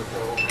rapper.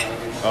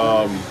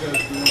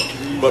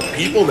 But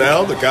people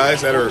now, the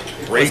guys that are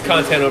great, It's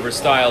content over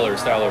style or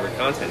style over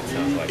content, it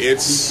sounds like.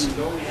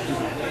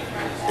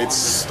 it's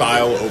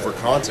style over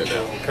content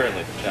now.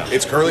 Currently, yeah.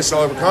 It's currently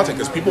style over content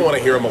because people want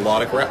to hear a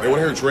melodic rap. They want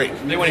to hear Drake.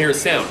 They want to hear a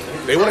sound.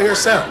 They want to hear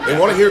sound. They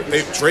want to hear.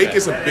 Drake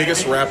is the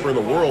biggest rapper in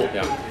the world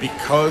Yeah.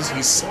 because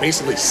he's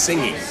basically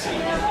singing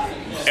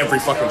every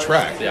fucking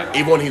track. Yeah.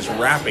 Even when he's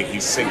rapping,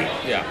 he's singing.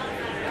 Yeah.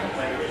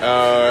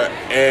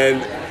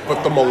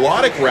 But the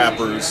melodic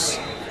rappers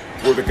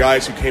were the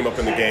guys who came up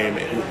in the game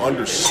and who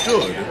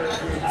understood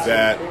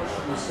that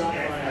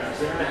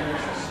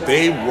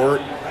they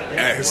weren't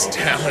as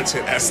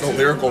talented as the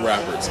lyrical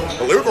rappers.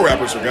 The lyrical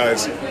rappers were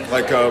guys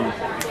like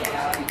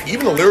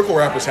even the lyrical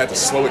rappers had to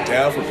slow it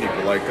down for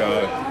people. Like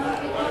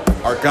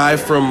our guy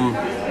from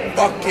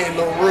fucking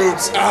The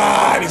Roots.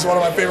 And he's one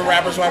of my favorite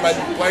rappers. Why am I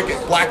blanking?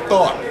 Black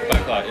Thought.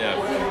 Black Thought, yeah.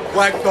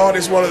 Black Thought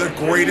is one of the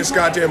greatest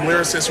goddamn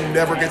lyricists who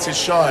never gets his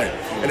shine.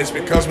 And it's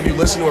because when you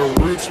listen to a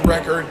Roots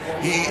record,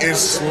 he is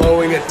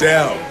slowing it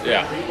down.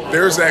 Yeah.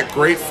 There's that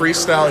great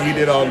freestyle he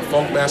did on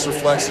Funkmaster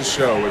Flex's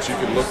show, which you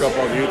can look up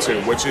on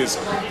YouTube,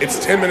 it's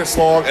 10 minutes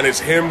long, and it's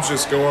him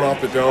just going off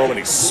the dome, and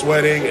he's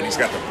sweating, and he's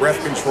got the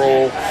breath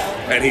control,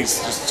 and he's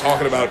just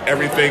talking about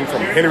everything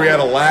from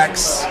Henrietta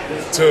Lacks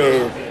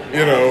to,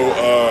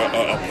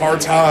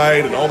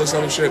 apartheid and all this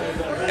other shit.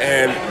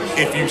 And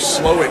if you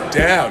slow it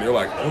down, you're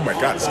like, oh my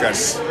God, this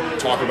guy's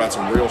talking about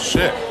some real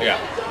shit. Yeah.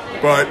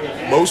 But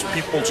most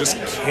people just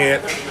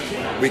can't,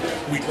 we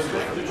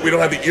don't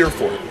have the ear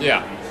for it.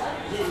 Yeah.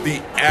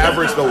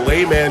 The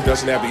layman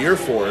doesn't have the ear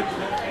for it.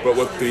 But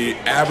what the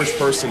average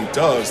person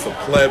does, the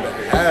pleb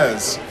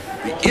has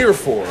the ear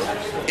for,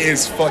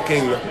 is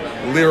fucking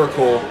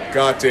lyrical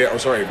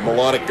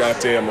melodic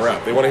goddamn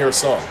rap. They want to hear a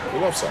song. They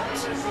love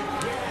songs.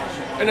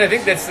 And I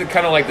think that's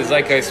kind of like the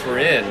zeitgeist we're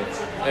in.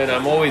 And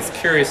I'm always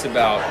curious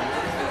about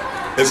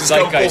Does this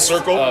come full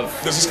circle?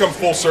 Does this come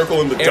full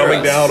circle in the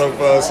dumbing down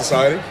of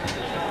society?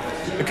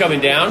 The coming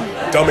down?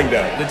 Dumbing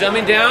down. The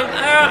dumbing down?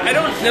 I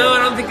don't know. I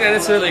don't think I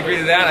necessarily agree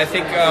to that. I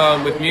think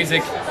with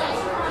music,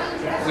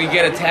 we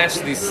get attached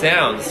to these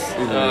sounds.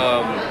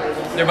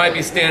 There might be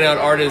standout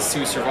artists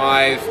who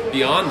survive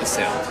beyond the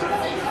sound.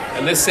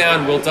 And this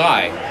sound will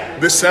die.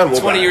 This sound will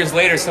 20 die. years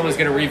later, someone's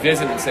going to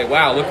revisit and say,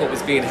 wow, look what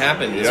was being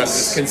happened.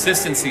 This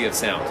consistency of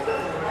sound.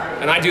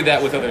 And I do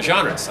that with other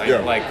genres. Like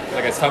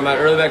I was talking about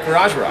earlier, that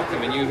garage rock. I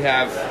mean, you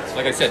have,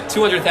 like I said,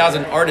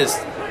 200,000 artists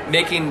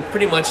making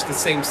pretty much the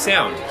same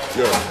sound.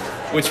 Yeah.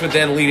 Which would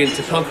then lead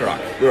into punk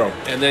rock. Yeah.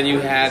 And then you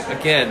had,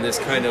 again, this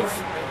kind of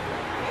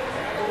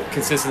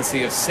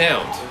consistency of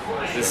sound.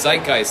 The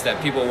zeitgeist that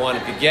people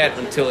wanted to get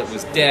until it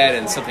was dead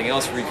and something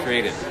else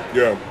recreated.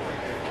 Yeah.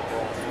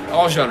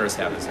 All genres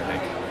have this, I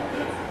think.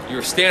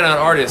 Your standout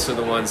artists are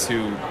the ones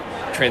who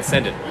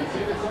transcend it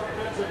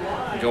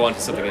and go on to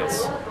something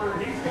else.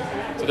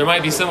 So there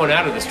might be someone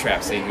out of this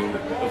trap scene who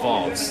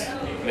evolves.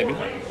 Maybe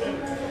not.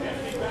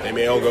 They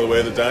may all go the way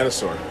of the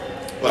dinosaur.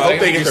 Well, I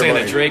think you're saying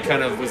that Drake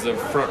kind of was the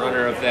front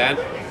runner of that.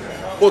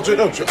 Well,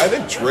 no, I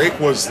think Drake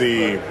was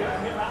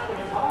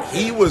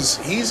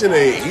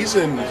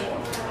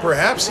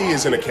perhaps he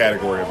is in a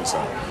category of his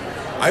own.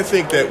 I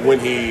think that when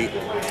he...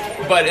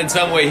 But in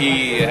some way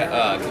he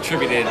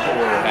contributed or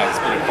has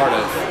been a part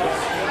of...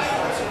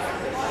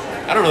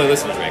 I don't really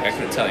listen to Drake, I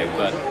couldn't tell you,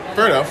 but...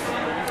 Fair enough.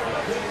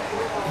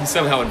 He's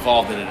somehow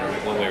involved in it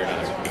one way or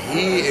another.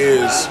 He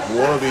is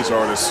one of these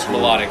artists who...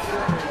 Melodic.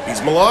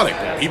 He's melodic.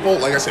 Yeah. People,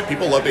 like I said,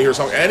 people love to hear a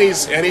song. And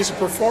he's a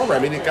performer. I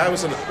mean, the guy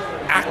was an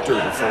actor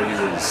before he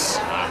was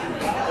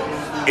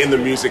in the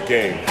music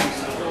game.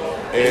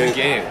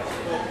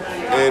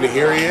 And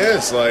here he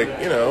is, like,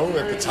 you know,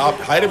 at the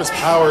height of his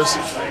powers,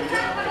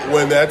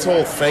 when that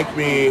whole Thank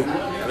Me, I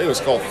think it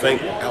was called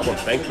album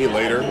Thank Me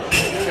Later,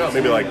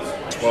 maybe like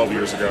 12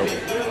 years ago.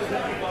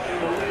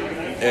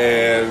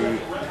 And,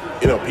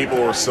 you know, people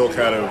were still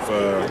kind of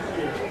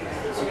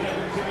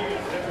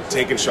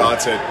taking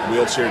shots at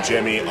Wheelchair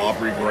Jimmy,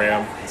 Aubrey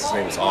Graham. His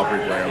name is Aubrey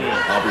Graham,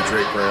 Aubrey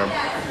Drake Graham.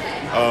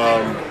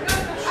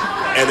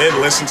 And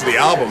then listened to the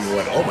album and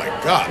went, oh my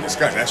God, this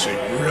guy's actually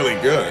really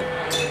good.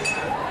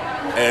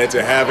 And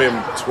to have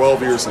him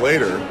 12 years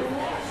later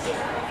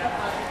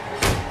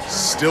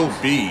still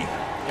be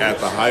at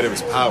the height of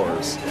his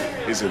powers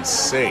is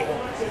insane.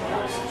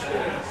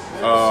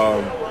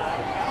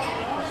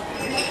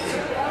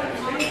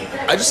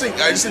 I just think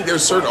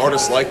there's certain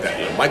artists like that.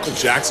 You know, Michael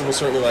Jackson was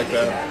certainly like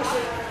that.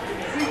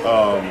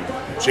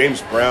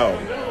 James Brown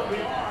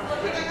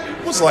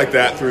was like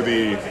that through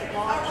the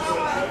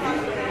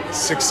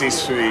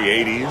 60s through the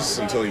 80s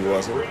until he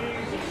wasn't.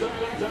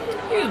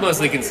 He was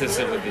mostly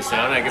consistent with the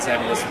sound. I guess I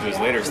haven't listened to his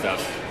later stuff.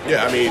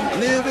 Yeah, I mean,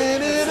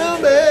 living in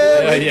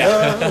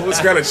America. It was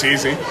kind of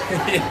cheesy.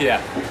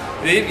 Yeah.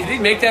 Did he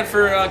make that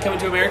for Coming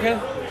to America?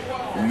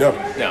 No.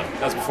 No,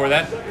 that was before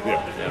that?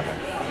 Yeah.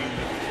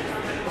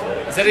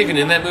 Is that even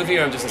in that movie,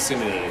 or I'm just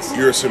assuming it is?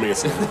 You're assuming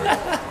it's in the movie.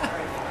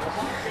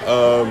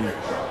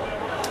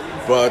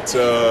 But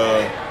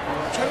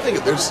I'm trying to think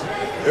of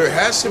there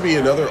has to be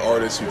another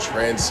artist who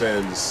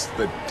transcends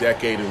the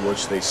decade in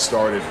which they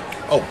started.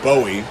 Oh,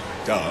 Bowie,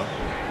 duh.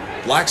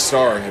 Black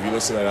Star, have you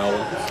listened to that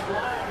album?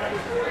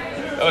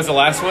 That was the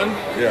last one?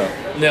 Yeah.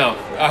 No,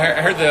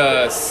 I heard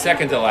the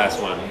second to last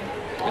one,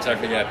 which I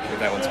forget what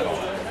that one's called.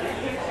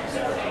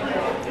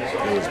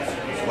 There was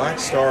Black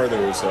Star,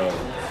 there was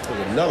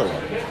another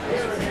one.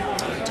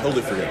 I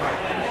totally forget.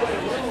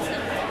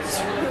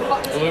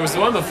 Well, there was the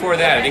one before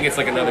that. I think it's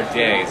like Another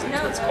Day is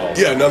what it's called.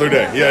 Yeah, Another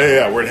Day.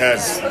 Yeah. Where it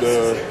has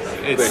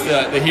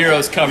the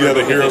Heroes cover. Yeah,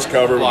 the Heroes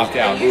cover. Blocked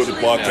out. With it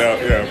blocked out,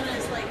 yeah.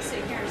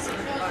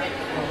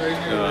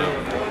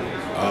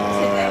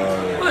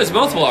 Well, there's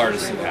multiple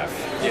artists who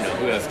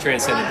have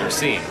transcended their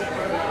scene.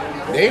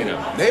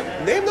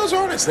 Name those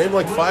artists. Name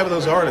like 5 of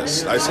those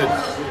artists. I said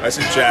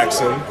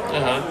Jackson,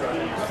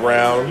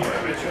 Brown,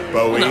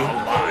 Bowie.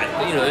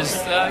 There's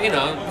a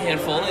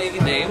handful that you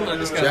can name. I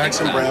just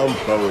Jackson, Brown,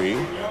 Bowie.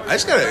 I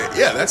just gotta,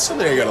 that's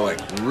something I gotta like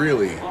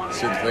really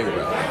sit and think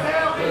about.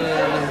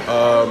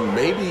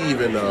 Maybe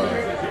even, I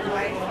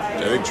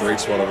think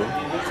Drake's one of them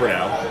for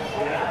now.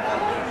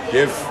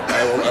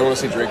 I want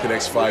to see Drake the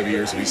next 5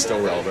 years if he's still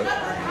relevant.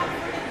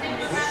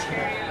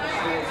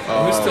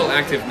 Who's still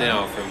active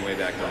now from way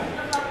back home?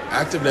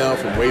 Active now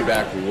from way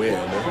back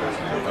when.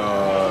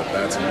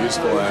 That's a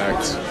musical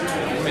act.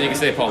 I mean, you can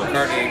say Paul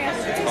McCartney.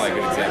 That's probably a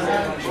good example.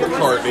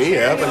 McCartney,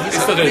 yeah, but he's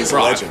still doing a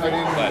legend.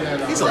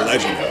 But he's a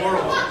legend, though.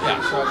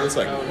 Yeah. It's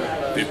like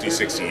 50,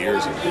 60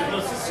 years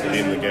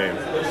in the game.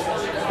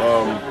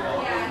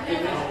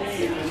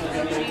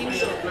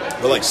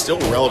 But like still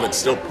relevant,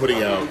 still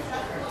putting out.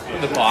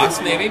 The Boss,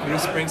 maybe?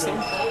 Bruce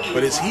Springsteen?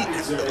 But is he,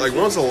 like,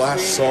 when was the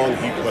last song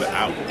he put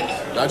out?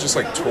 Not just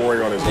like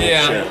touring on his own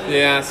Yeah, shit.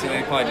 yeah. See,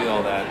 they probably do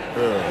all that. I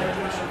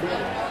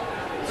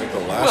think the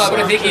last Well, but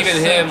I song- think even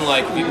him,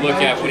 like, if you look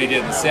at what he did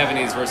in the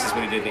 70s versus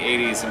what he did in the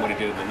 80s and what he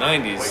did in the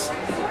 90s,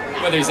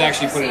 whether he's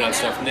actually putting out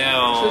stuff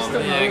now, I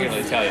can't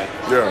really tell you.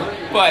 Yeah.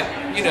 But,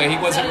 you know, he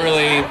wasn't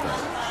really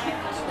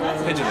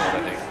pigeonholed,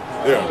 I think.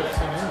 Yeah.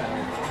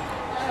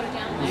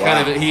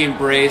 He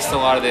embraced a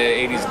lot of the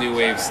 80s new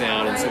wave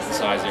sound and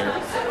synthesizer,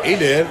 He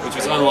did. which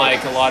was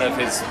unlike a lot of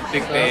his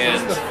big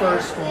band, The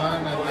first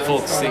one.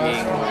 folk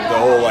singing. The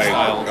whole like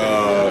style.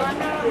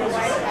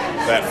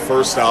 that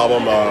first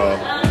album,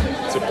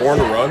 is it Born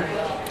to Run?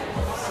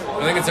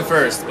 I think it's the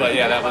first, but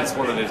yeah, that was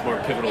one of his more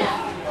pivotal.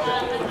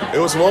 It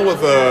was the one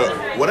with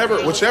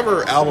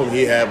whichever album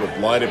he had with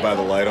Blinded by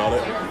the Light on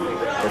it,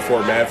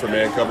 before Man for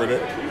Man covered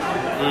it.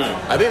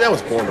 I think that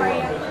was Born to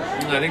Run.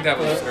 I think that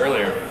was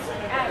earlier.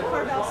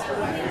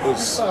 It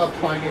was, huh?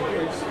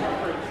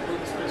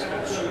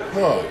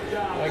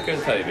 I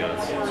couldn't tell you, to be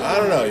honest. I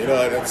don't know. You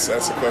know, that's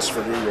a question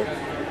for Google.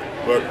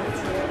 But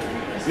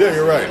yeah,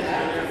 you're right.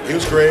 He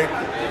was great.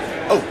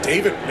 Oh,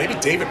 maybe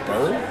David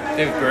Byrne.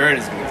 David Byrne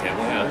is a good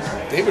example,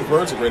 yeah. David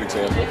Byrne's a great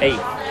example. Hey,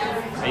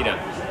 how you doing?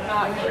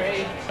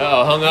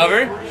 Uh-oh,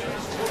 hungover?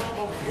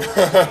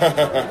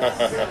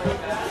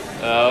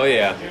 Oh,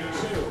 yeah.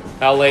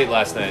 How late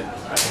last night?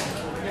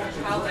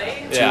 How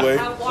late? Yeah. Too late.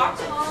 I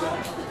walked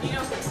home,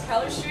 from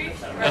Keller Street,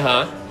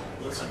 Uh-huh.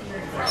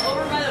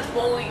 over by the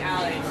bowling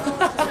alley to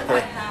my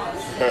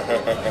house,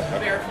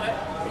 barefoot.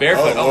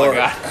 Barefoot, Oh, oh, Lord.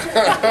 my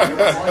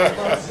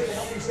God.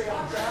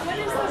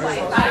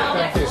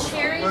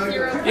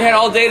 You had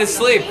all day to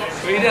sleep.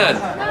 What are you doing?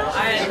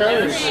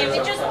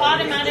 It just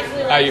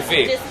automatically How are your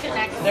feet?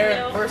 disconnects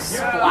They're you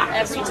splat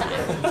every time.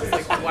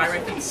 Why are my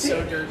feet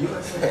so dirty?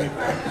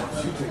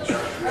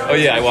 Oh,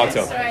 yeah, I walked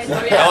home. I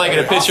only get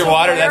a pitch of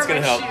water, that's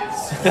going to help.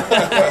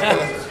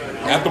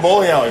 At the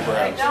bowling alley,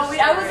 perhaps. No,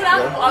 I wasn't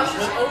out. I was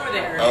just over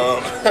there.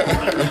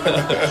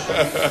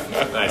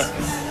 Nice.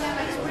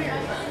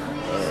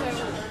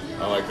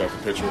 I like that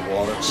picture of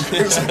water.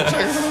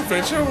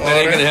 Picture of That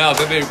ain't going to help.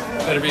 It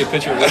better be a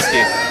pitcher of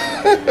whiskey.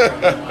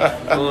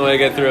 Only way to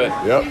get through it.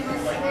 Yep.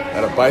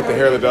 Had to bite the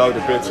hair of the dog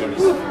that bit you.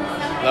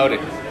 Loaded.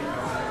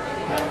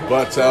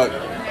 But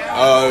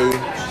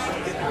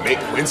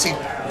Quincy.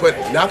 But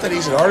not that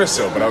he's an artist,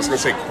 though. But I was going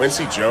to say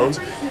Quincy Jones.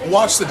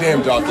 Watch the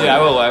damn documentary. Yeah,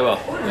 I will.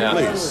 Yeah.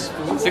 Please.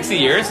 60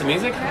 years of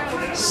music?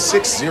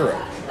 6-0.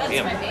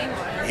 Damn.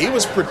 He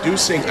was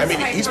producing. I mean,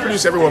 he's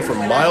produced everyone from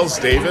Miles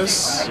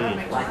Davis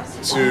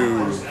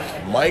to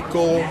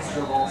Michael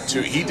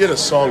to. He did a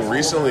song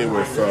recently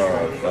with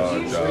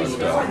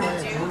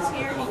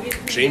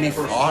Jamie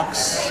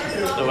Foxx.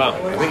 Oh, wow.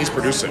 I think he's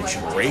produced a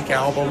Drake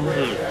album.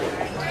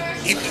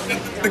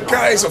 The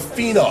guy's a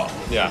phenom.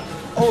 Yeah.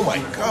 Oh my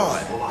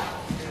god!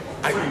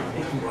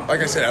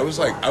 Like I said, I was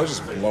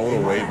just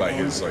blown away by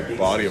his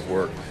body of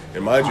work.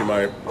 And mind you,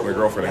 my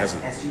girlfriend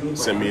hasn't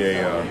sent me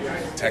a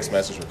text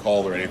message or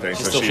call or anything.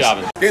 She's still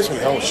shopping. Guess when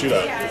the hell was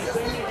shootout?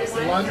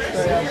 Lunch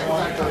they have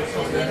one for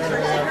dinner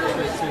they have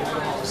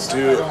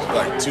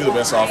Two of the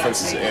best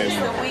offenses in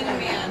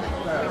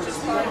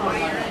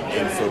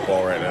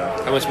football right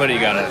now. How much money you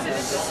got on it?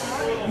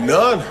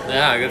 None.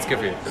 Yeah, that's good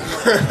for you.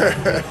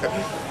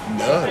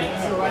 None.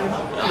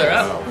 Oh, they're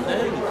up.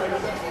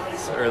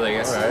 It's early, I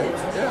guess. All right.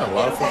 Yeah, a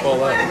lot of football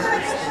left.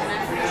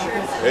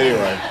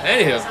 Anyway.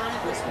 Anywho.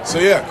 So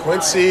yeah,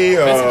 Quincy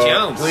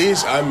Jones.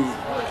 Please, I'm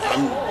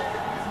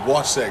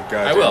watch that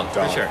guy. I will,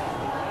 for sure.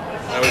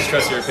 I always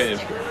trust your opinion.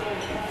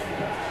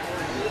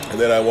 And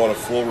then I want a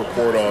full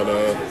report on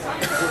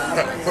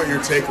what your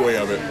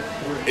takeaway of it.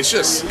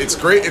 It's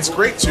great. It's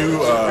great too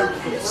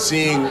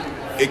seeing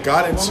it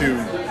got into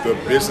the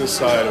business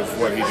side of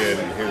what he did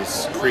and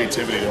his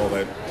creativity and all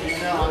that.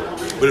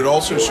 But it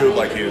also showed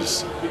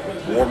his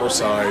warmer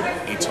side.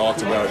 He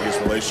talked about his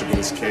relationship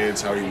with his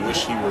kids, how he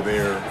wished he were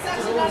there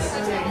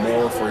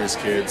more for his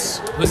kids.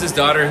 Who's his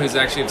daughter who's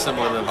actually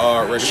someone of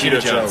Rashida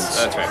Jones.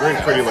 That's right. Very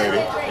pretty lady.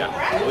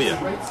 Yeah. Oh, yeah.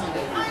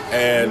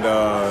 And,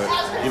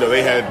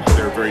 they had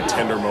their very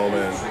tender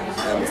moment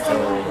in the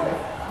film.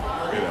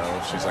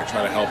 She's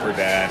trying to help her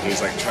dad. He's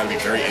trying to be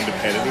very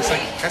independent. He's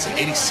that's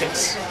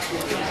 86.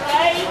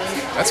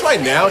 That's why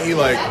now he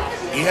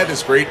had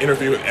this great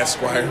interview with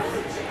Esquire. I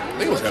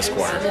think it was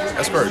Esquire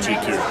or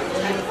GQ,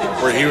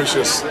 where he was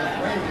just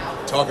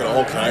talking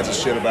all kinds of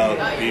shit about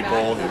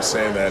people. He was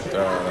saying that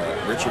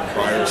Richard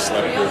Pryor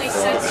slept with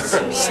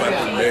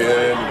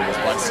men and was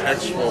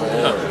bisexual.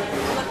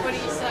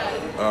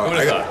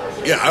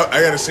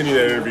 I got to send you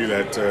that interview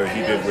that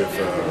he did with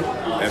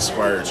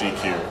Esquire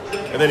GQ,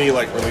 and then he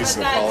released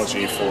an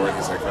apology for it.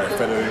 He's I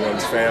offended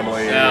anyone's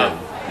family. Yeah.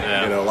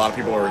 And, a lot of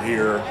people are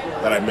here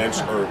that I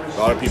mentioned, or a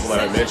lot of people that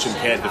I mentioned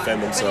can't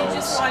defend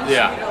themselves.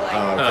 Yeah.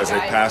 Because they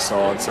passed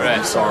on, so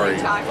I'm sorry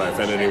if I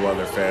offended anyone in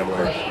their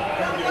family.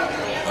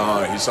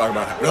 He's talking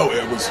about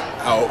it was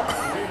how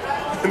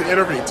in the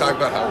interview he talked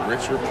about how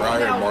Richard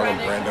Pryor and Marlon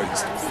Brando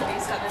used to fuck.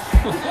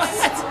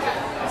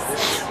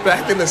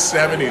 Back in the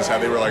 70s, how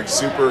they were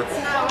super.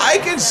 I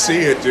can see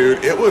it,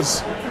 dude. It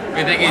was.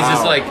 You think he's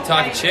just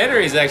talking shit, or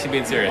he's actually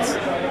being serious?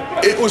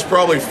 It was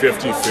probably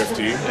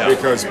 50-50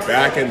 because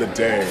back in the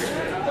day,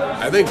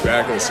 I think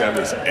back in the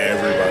 70s,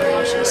 everybody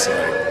was just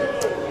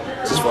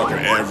fucking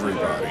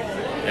everybody.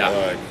 Yeah.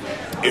 Like,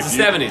 It's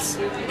the 70s.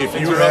 If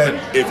Things you were open.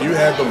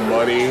 had the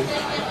money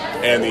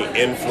and the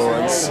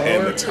influence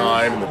and the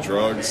time and the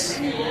drugs,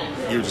 you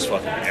were just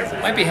fucking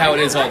everybody. Might be how it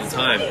is all the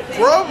time.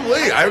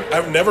 Probably.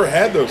 I've never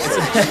had those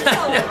things.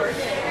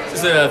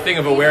 It's a thing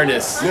of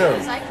awareness. Yeah.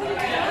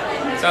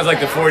 Sounds like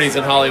the 40s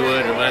in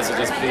Hollywood, and might as well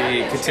just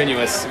be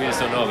continuous. We just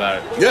don't know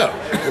about it. Yeah.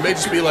 It may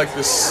just be like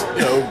this,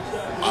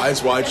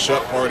 eyes wide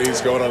shut parties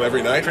going on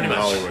every night Pretty in much.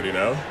 Hollywood,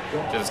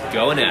 Just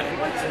going at it.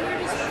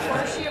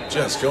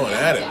 Just going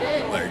at it,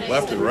 like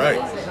left and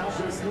right.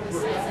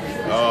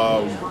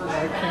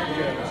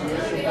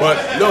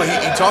 But no, he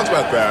talked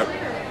about that.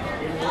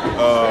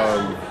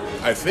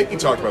 I think he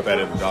talked about that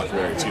in the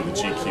documentary too, the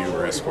GQ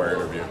or Esquire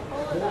interview.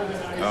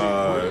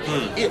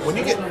 When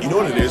you get, you know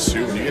what it is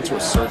too, when you get to a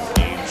certain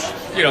age,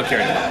 You don't care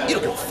anymore. you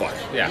don't give a fuck.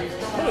 Yeah.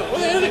 What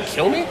the hell, did it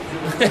kill me?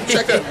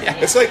 Check that. Yeah.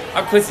 It's like,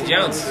 I'm Quincy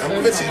Jones.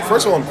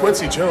 first of all, I'm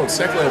Quincy Jones.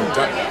 Secondly,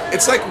 I'm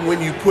it's like when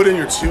you put in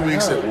your 2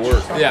 weeks at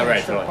work. Yeah,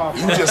 right.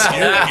 Totally.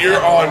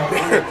 You're on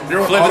Flipping the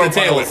autopilot.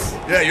 tables.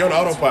 Yeah, you're on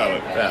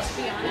autopilot.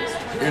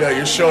 Yeah.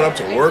 You're showing up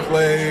to work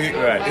late.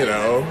 Right.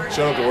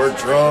 Showing up to work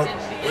drunk.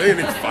 What are you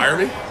gonna do? Fire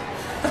me?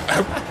 I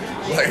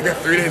got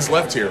 3 days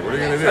left here. What are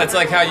you gonna do? That's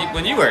like how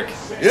when you work.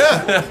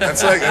 Yeah,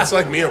 that's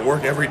like me at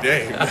work every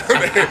day.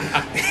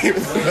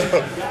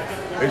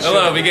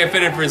 Hello, we get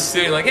fitted for a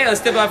suit. Like, yeah, let's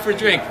step out for a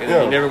drink. And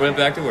then you never went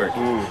back to work.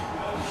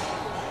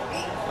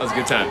 That was a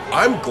good time.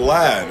 I'm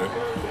glad.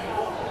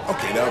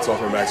 Okay, now it's all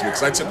coming back to me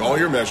because I took all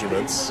your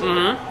measurements,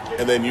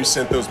 and then you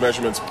sent those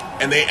measurements,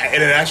 and it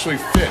actually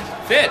fit.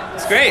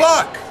 It's great.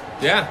 Fuck!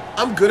 Yeah.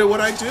 I'm good at what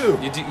I do.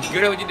 You're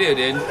good at what you do,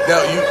 dude.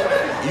 Now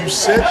you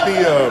sent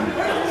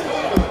the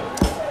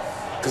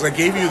because I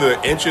gave you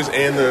the inches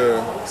and the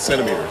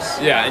centimeters.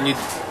 Yeah, and you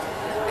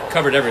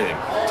covered everything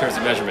in terms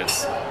of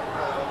measurements.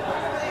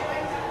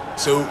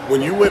 So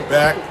when you went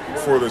back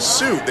for the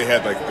suit, they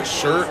had like the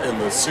shirt and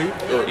the suit.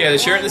 Yeah, the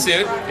shirt and the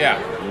suit. Yeah.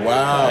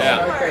 Wow.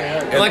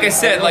 Yeah. And like I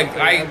said, like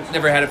I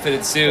never had a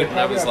fitted suit, and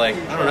I was like,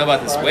 I don't know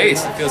about this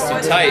waist. It feels too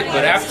tight.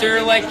 But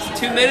after like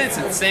 2 minutes,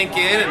 it sank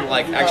in and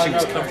like actually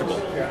was comfortable.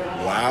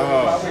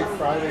 Wow.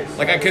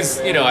 Like, because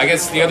I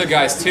guess the other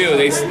guys too,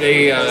 they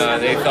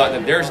thought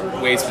that their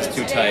waist was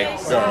too tight,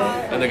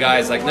 and the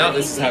guys like, no,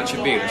 this is how it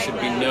should be. There should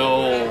be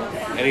no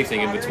anything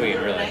in between,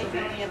 really.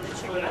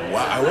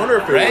 Wow. I wonder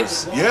if there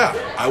was. Yeah.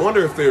 I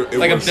wonder if there.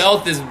 Like a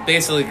belt is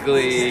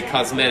basically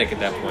cosmetic at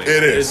that point.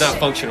 It is. It's not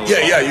functional. Yeah.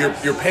 at all.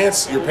 Yeah. Your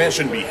pants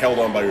shouldn't be held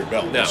on by your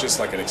belt. No. It's just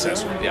like an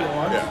accessory. Yeah.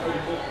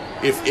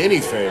 Yeah. If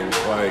anything,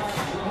 like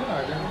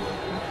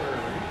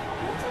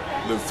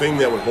the thing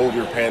that would hold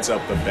your pants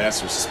up the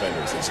best are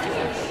suspenders and steel.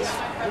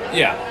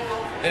 Yeah.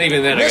 And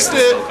even then, Missed I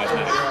guess it's it. still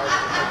cosmetic.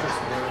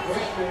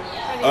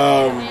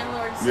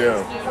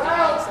 Yeah.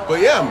 But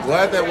yeah, I'm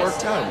glad that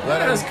worked out. I'm glad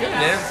That was good,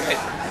 man.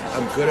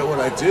 I'm good at what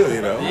I do.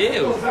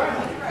 You.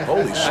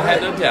 Holy I had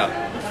shit. no doubt.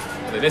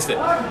 They missed it.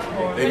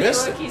 They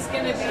missed it. He's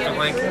gonna be I'm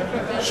like,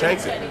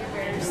 Shanked it.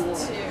 bears too.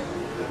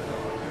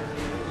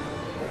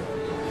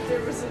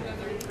 There was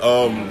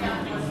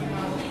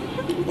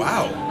another.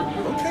 Wow.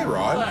 Okay,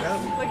 Rod.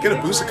 Yeah, get a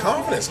boost of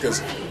confidence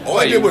because all I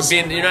what, did you was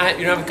you don't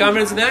have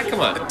confidence in that? Come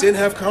on. didn't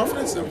have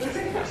confidence. I'm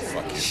kidding.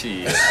 Fuck you.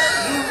 Shit.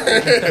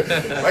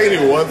 If I can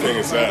do one thing,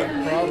 it's that.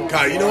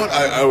 God, you know what?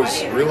 I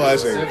was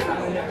realizing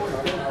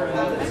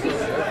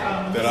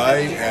that I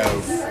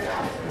have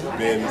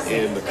been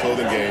in the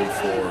clothing game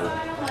for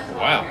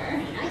Wow.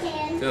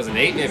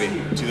 2008 maybe.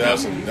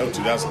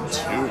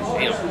 2002.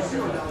 Damn.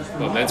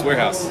 Well, Men's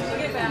Warehouse.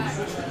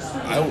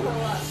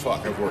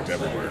 I've worked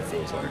everywhere, it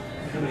feels like.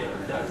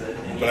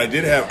 But I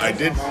did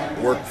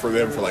work for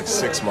them for like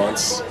 6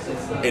 months.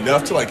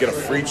 Enough to like get a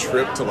free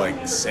trip to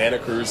like Santa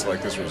Cruz,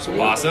 like this resort.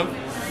 Awesome.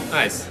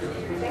 Nice.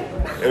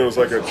 And it was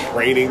like a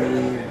training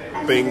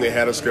thing they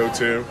had us go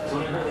to.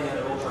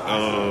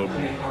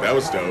 That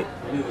was dope.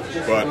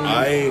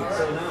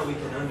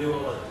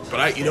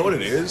 But you know what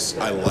it is?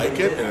 I like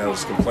it, and I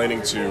was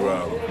complaining to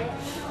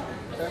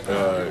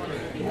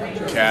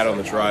Kat on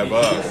the drive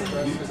up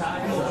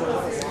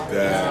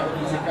that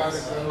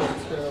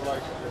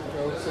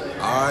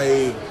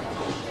I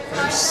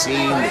have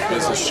seen the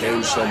business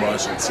change so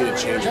much and seen it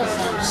change over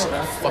the years, and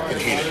I fucking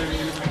hate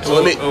it. So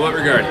In what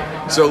regard?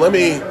 let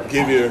me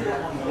give you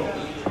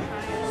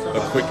a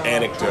quick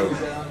anecdote.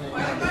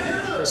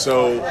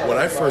 So when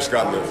I first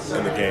got in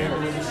the game,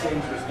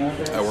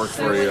 I worked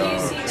for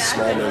a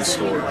small men's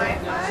store,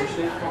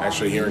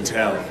 actually here in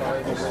town,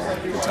 over on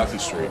Kentucky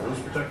Street,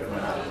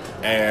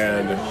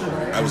 and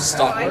I was a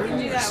stockbroker.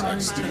 I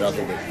just do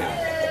nothing but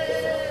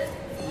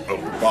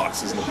open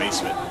boxes in the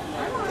basement,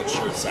 put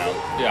shirts out,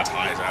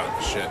 ties out,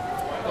 and shit.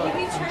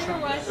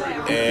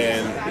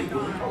 And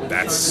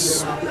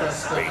that's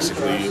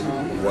basically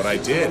what I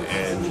did.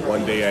 And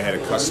one day I had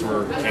a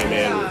customer who came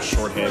in with a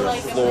shorthand on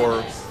the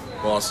floor.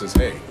 Boss says,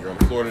 "Hey, you're on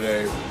the floor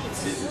today.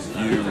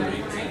 You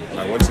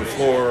I went to the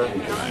floor,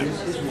 I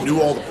knew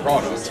all the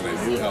products, and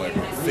I knew how it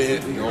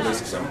fit and all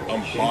this. So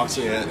I'm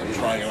unboxing it, and I'm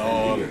trying it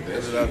on, and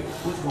da-da-da.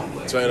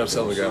 So I ended up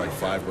selling the guy like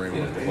 $5 grand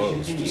worth of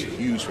clothes, which is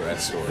huge for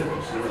that store.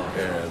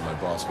 And my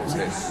boss goes,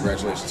 "Hey,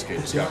 congratulations, kid,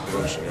 just got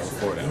promotion on the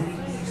floor now."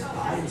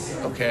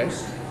 Okay.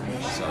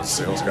 So I was a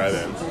sales guy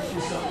then.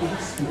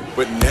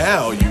 But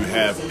now you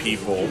have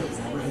people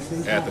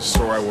at the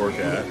store I work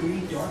at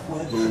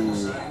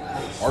who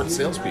aren't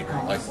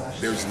salespeople. Like,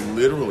 there's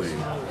literally,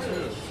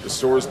 the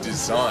store's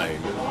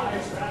designed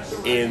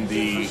in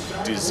the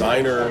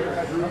designer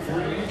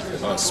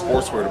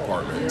sportswear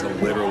department to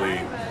literally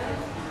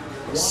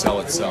sell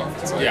itself.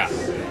 It's like,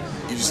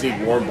 you just need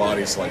warm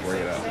bodies to like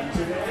ring it up.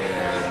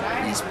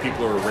 And these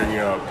people are ringing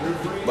up,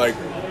 like,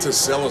 to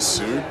sell a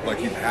suit, like,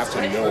 you have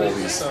to know all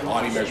these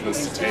body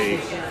measurements to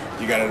take.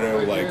 You gotta know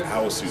like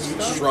how a suit's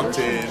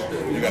constructed.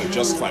 You gotta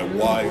justify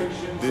why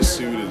this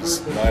suit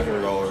is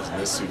 $900 and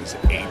this suit is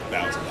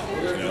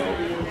 $8,000. You know,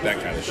 that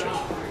kind of shit.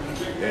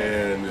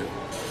 And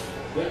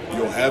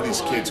you'll have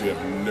these kids who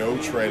have no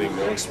training,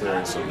 no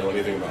experience, don't know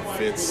anything about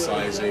fits,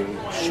 sizing,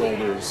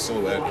 shoulders,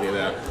 silhouette, any of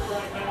that.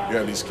 You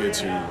have these kids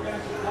who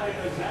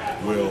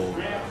will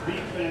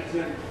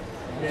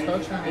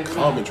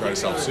come and try to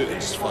sell a suit and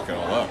just fuck it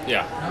all up.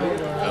 Yeah.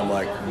 And I'm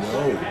like,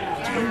 no, do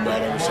you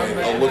not understand?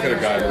 I'll look at a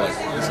guy and be like,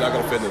 he's not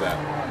going to fit into that.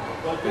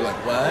 They're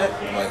like, what?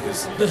 I'm like,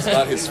 it's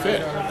not his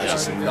fit. It's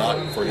just not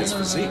for his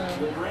physique.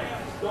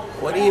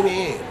 What do you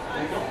mean?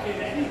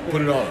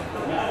 Put it on him.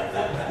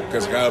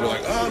 Because the guy will be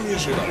like, oh, I'm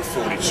usually about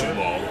 42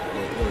 long.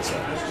 What is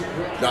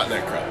that? Not in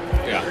that crowd.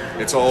 Yeah.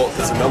 It's all,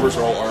 because the numbers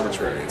are all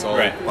arbitrary. It's all,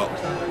 right. Well,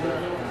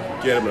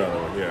 get him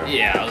another one, yeah.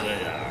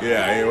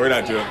 Yeah, hey, we're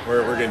not doing,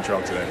 we're getting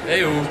drunk today.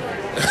 Hey-oo.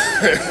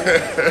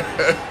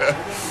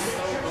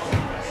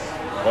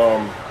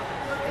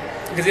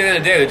 Because at the end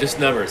of the day, they're just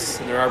numbers,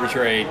 and they're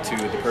arbitrary to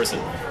the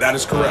person. That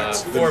is correct.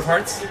 4 of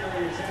hearts?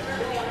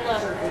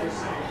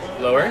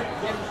 Lower?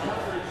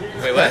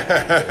 Wait, what?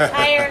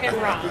 Higher and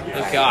wrong.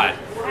 Oh, God.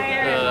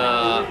 Higher and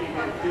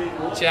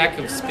wrong. Jack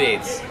of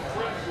spades.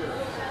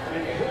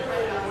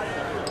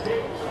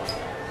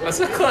 What's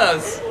the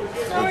clubs?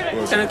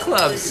 10 of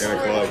clubs. 10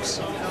 of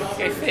clubs.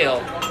 I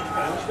failed.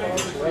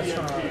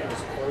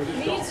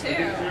 Me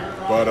too.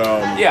 But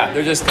yeah,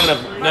 they're just kind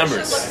of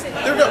numbers.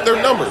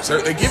 They're numbers.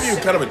 They give you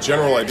kind of a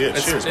general idea.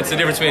 Cheers. It's the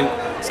difference between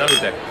something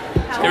there.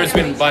 The difference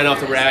between buying off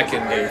the rack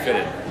and they're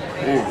fitted.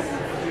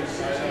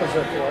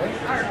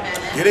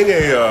 Getting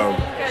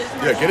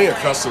a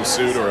custom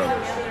suit or a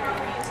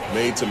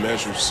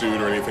made-to-measure suit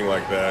or anything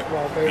like that,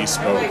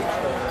 bespoke.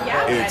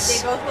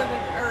 It's they both live in,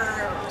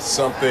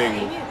 something.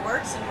 Amy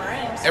works in Marin.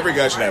 Every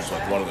guy should have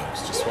like one of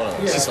those. Just one of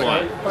those. Just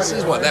one. This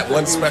is one. That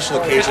one special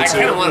occasion I suit.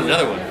 kind of want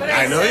another one.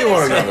 I know you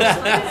want another one.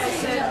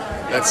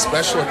 That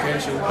special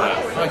occasion.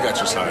 I got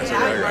your size.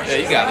 Yeah,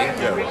 you got me.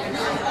 Yeah.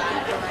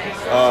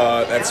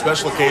 That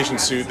special occasion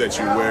suit that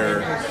you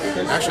wear.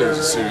 Actually, there's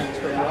a suit.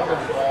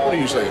 What do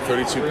you usually, a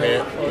 32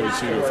 pant? 32 to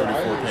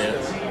 34 pant? I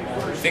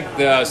think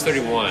it's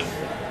 31.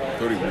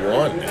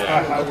 31?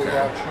 Yeah. Okay.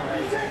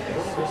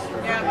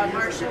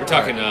 We're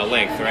talking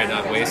length, right?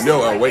 Not waist?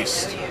 No,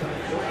 waist.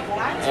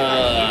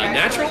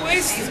 Natural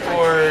waist?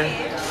 Or...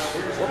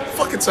 What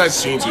fucking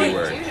size jeans are you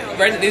wearing?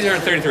 Right, these are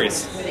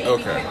 33s.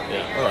 Okay.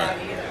 Yeah. Alright.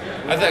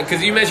 I thought,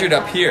 because you measured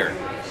up here.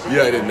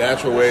 Yeah, I did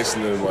natural waist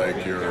and then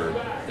like your...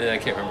 Yeah, I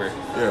can't remember.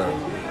 Yeah.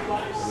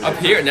 Up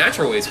here,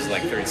 natural waist was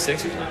like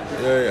 36 or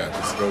something. Yeah,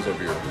 just goes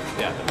over your...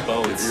 Yeah, the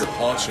bones. Your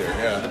paunch there,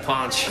 yeah. The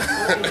paunch.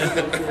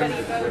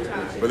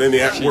 But then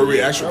where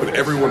we actually put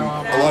everyone, a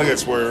lot of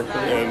guys wear,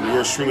 and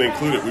yours truly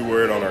included, we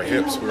wear it on our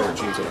hips. We wear our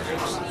jeans on our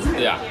hips.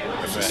 Yeah,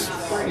 that's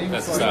right.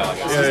 That's the style.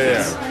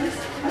 Yeah.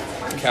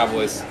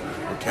 Cowboys.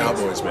 We're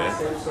cowboys, man.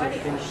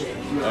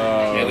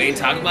 Yeah, we ain't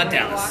talking about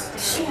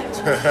Dallas.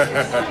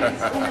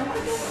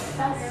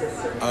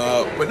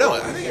 But no, I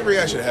think every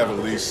guy should have at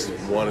least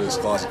one in his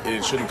closet.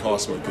 It shouldn't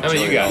cost him a good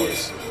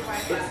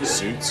 $20.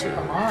 Suits or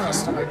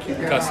custom. I keep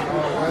getting Custom. on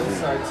all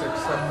websites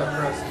except the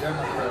Press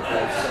Democrat. I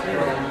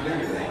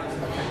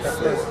think the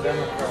Press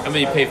Democrat. How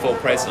many you pay full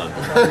price on?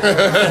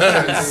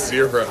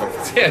 0.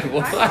 Dude,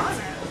 what?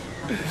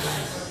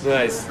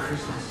 Nice.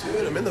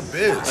 Dude, I'm in the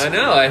biz. I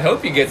know. I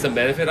hope you get some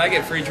benefit. I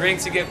get free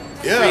drinks. You get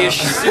Yeah.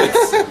 free-ish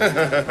suits.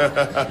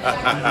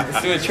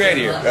 Let's do a trade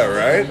here. Yeah,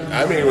 right?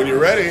 I mean, when you're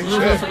ready,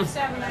 shit.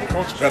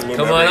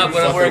 Come on up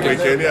when I'm working.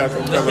 Weekend, yeah,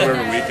 come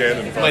every weekend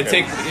and It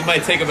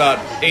might take about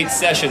 8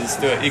 sessions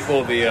to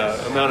equal the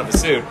amount of a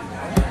suit.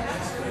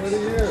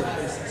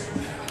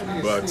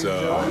 But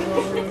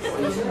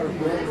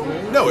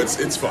no,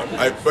 it's fun.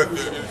 But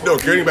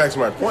getting back to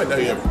my point, now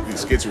you have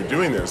these kids who are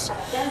doing this.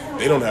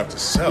 They don't have to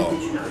sell,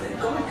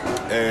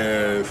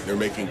 and they're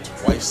making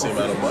twice the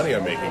amount of money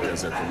I'm making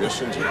because their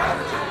commissions are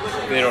higher.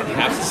 They don't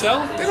have to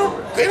sell? They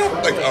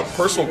don't like a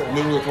person will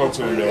literally come up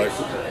to me and be like,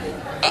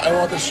 I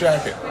want this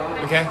jacket.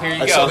 Okay, here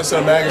you I go. saw this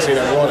in a magazine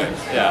I wanted.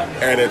 Yeah.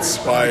 And it's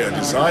by a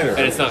designer. And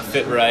it's not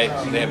fit right.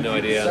 They have no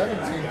idea.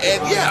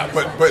 And yeah,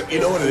 but you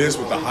know what it is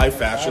with the high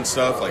fashion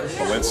stuff like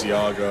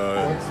Balenciaga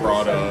and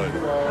Prada and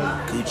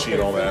Gucci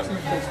and all that.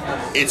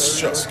 It's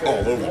just all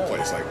over the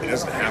place. Like it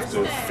doesn't have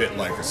to fit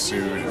like a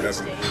suit. It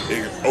doesn't.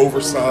 It's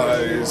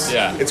oversized.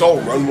 Yeah. It's all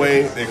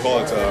runway. They call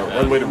it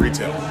runway to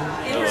retail.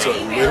 So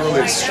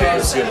literally, it's shit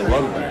you see on the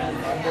runway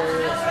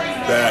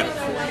that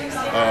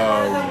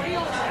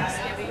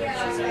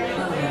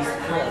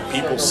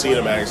people see in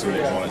a magazine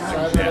they want it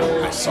like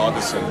now. I saw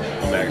this in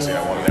a magazine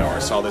I want it now. Or I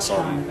saw this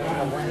in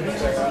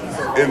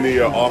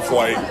the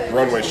Off-White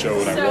runway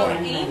show that I want,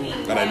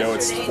 and I know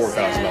it's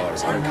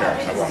 $4,000. I don't care.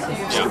 I want it.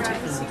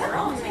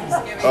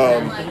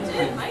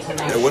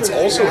 And what's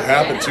also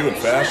happened too in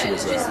fashion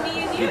is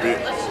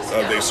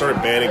that they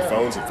started banning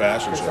phones at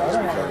fashion shows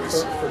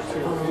because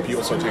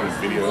people start taking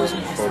videos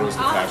and photos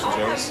of fashion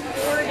shows.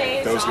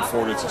 Those get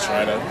forwarded to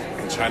China,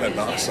 and China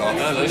knocks off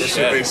the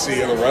shit they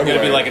see on the runway. You're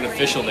gonna be like an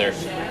official there.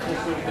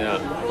 Yeah.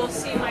 We'll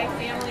see my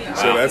family.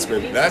 So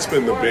that's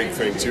been the big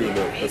thing too in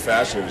the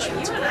fashion industry.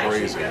 It's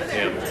crazy.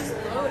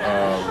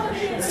 Yeah.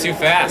 It's too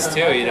fast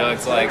too. You know,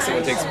 it's like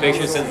someone takes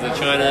pictures, sends it to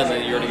China, and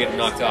then you're already getting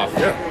knocked off.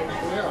 Yeah.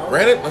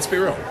 Granted, let's be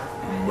real.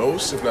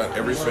 Most, if not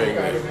everything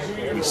that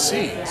we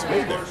see is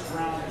made there.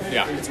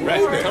 Yeah, It's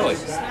right. made there. Totally,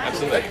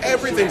 absolutely. Like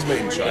everything's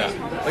made in China.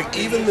 Like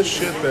even the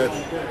shit that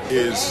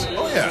is,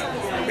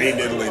 made in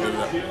Italy.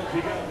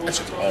 That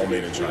shit's all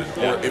made in China.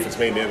 Yeah. Or if it's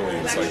made in Italy,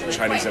 it's like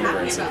Chinese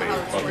immigrants that they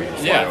fucking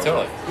fly Yeah, over.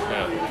 totally.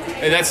 Yeah,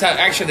 and that's how.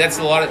 Actually, that's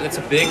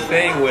a big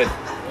thing with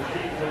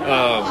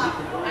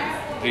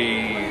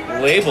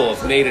the label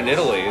of "Made in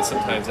Italy" is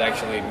sometimes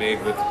actually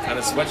made with kind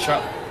of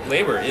sweatshop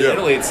labor in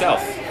Italy itself,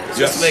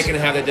 just so they can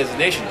have that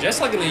designation.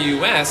 Just like in the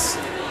U.S.,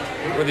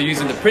 where they're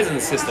using the prison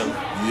system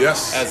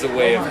Yes. as a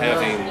way of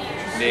having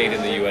made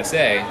in the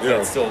USA, but Yeah.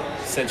 it's still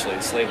essentially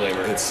slave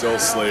labor. It's still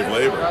slave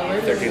labor.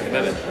 13th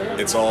Amendment.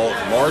 It's all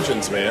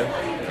margins, man.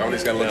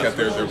 Companies got to look Yeah. at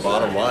their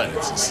bottom line.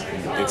 It's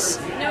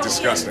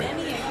disgusting.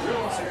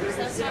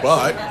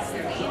 But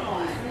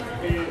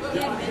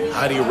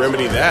how do you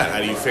remedy that? How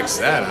do you fix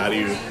that? How do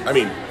you? I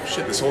mean,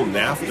 shit. This whole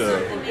NAFTA,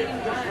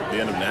 the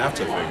end of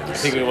NAFTA thing. I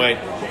think we might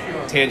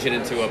tangent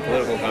into a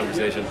political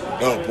conversation.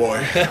 Oh boy,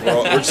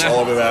 we're just all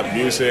over that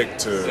music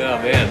to Oh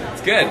man,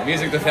 it's good.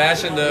 Music to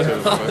fashion to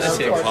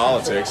politics.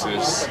 politics.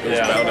 It's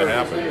Yeah. bound to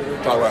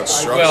happen. Talk about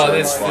structure. Well, on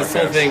this whole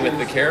podcasts. thing with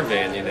the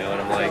caravan, you know, and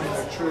I'm like,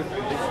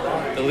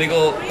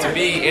 illegal to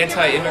be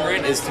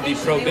anti-immigrant is to be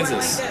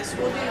pro-business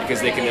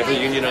because they can never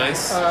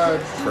unionize,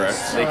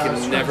 Correct. they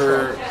can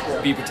never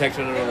be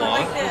protected under law,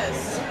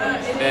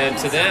 and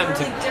to them,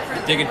 to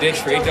dig a ditch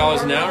for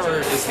 $8 an hour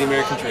is the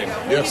American dream.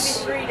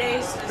 Yes.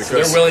 So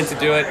they're willing to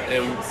do it,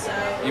 and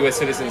U.S.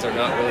 citizens are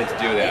not willing to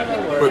do that.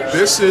 But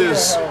this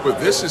is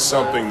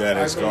something that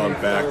has gone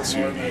back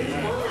to the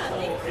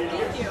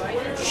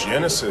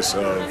genesis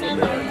of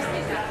America.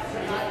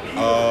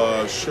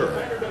 Sure.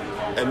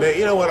 And then,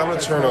 you know what? I'm gonna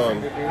turn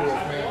on.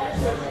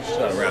 She's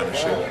not around and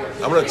shit.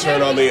 I'm gonna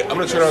turn on the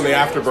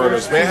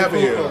afterburners. May I have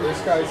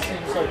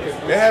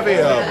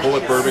a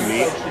bullet bourbon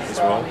neat as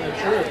well?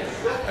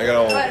 I got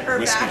all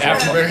whiskey drunk.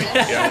 Afterburner?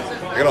 Yeah,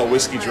 I got all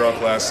whiskey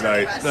drunk last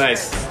night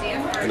Nice.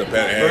 in the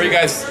bed. Where were you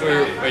guys?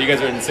 You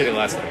guys were in the city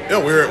last night. Yeah,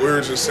 we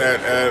were just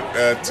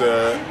at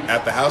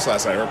the house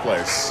last night, her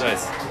place.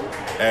 Nice.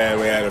 And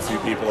we had a few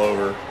people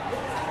over,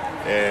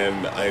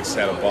 and I just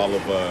had a bottle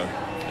of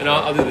And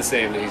I'll do the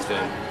same that he's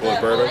doing.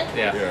 bullet bourbon.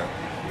 Yeah.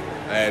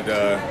 And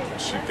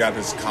she got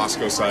this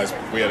Costco size.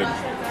 We had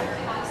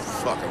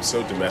I'm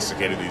so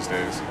domesticated these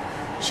days.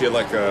 She had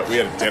we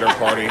had a dinner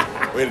party.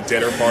 We had a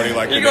dinner party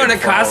like. You're the going to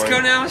day following.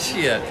 Costco now?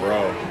 Shit.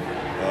 Bro.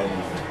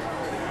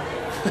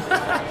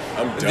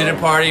 I'm done. Dinner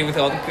party with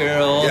all the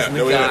girls and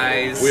the we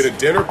guys. we had a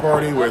dinner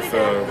party with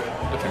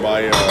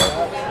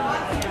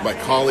my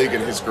colleague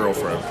and his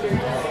girlfriend.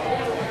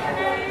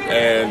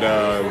 And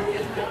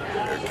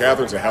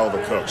Catherine's a hell of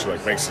a cook. She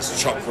makes this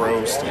chuck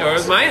roast. Yeah, where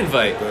was my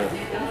invite? I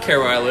don't care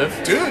where I live.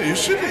 Dude, you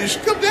should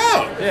come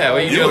down. Yeah,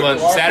 what you doing on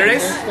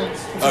Saturdays?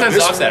 Sometimes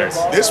off Saturdays.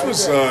 This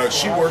was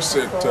she works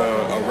at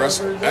a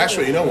restaurant.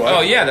 Actually, you know what?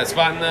 Oh yeah, that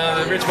spot in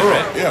the Richmond. Pearl.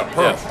 Right? Yeah,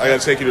 Pearl. I gotta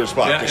take you to her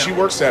spot. Yeah, 'Cause yeah. she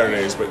works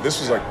Saturdays, but this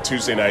was like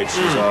Tuesday night.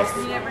 She was off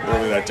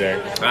early that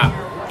day. Ah,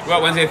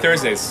 well, Wednesday and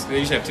Thursdays. They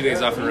usually have 2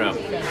 days off in a row.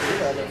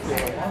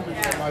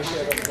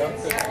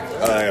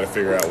 I gotta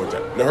figure out what day.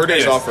 No, her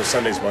day's Yes. off for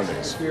Sundays,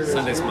 Mondays.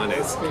 Sundays,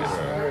 Mondays. Yeah.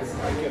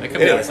 I come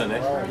down Anyway, on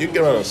Sunday. you can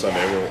get on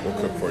Sunday. We'll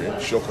cook for you.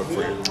 She'll cook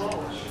for you.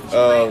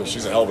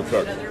 She's a hell of a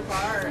cook.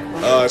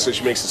 So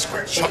she makes this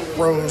great chuck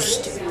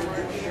roast,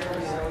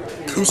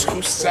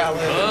 couscous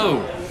salad,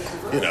 Oh,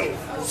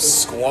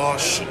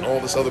 squash and all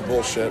this other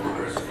bullshit.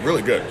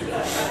 Really good.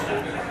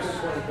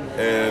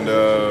 And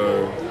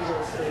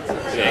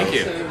thank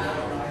you.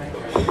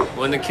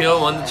 One to kill,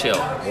 one to chill.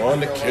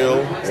 one to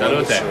kill.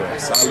 Salute.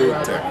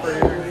 Salute.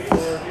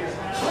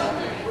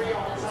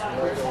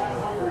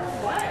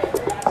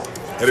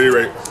 At any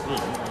rate,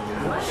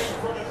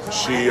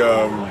 she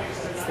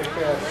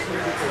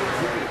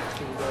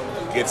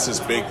gets this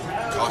big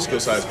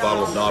Costco-sized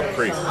bottle of Knob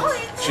Creek.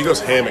 She goes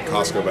ham at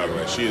Costco, by the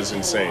way. She is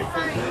insane.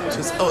 She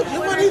says, "Oh, you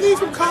want anything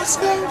from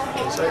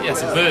Costco?" Like, Yeah,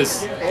 some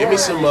booze. give me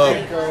some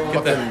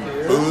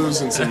fucking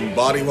booze and some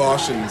body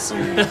wash and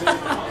some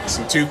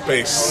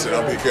toothpaste, and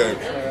I'll be good.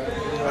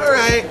 All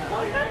right.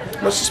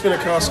 How much you spend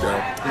at Costco?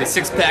 And a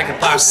 6-pack of Oh,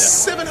 pasta.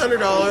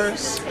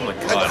 $700. Oh my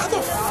Like, God. how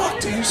the fuck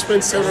do you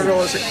spend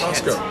 $700 at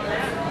Costco?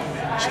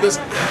 She goes,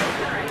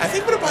 I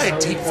think I'm gonna buy a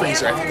deep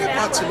freezer. I think I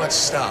bought too much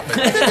stuff.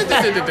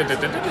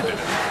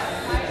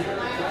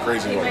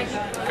 Crazy woman.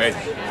 Okay.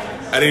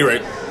 At any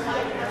rate,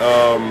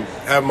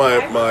 have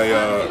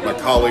my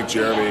colleague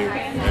Jeremy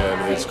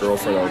and his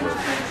girlfriend over.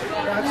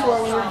 That's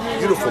what we were doing.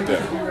 Beautiful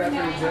dinner.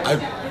 I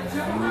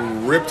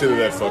ripped into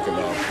that fucking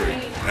Knob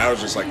Creek. And I was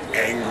just like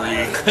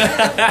angry.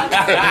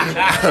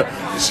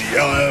 She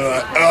yelling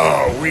like,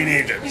 "Oh, we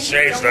need to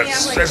change the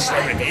system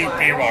and you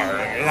people are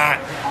not."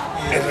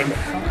 And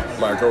then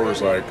my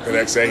coworker's like, the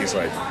next day he's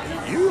like,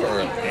 "You are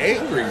an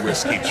angry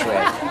whiskey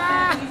drunk."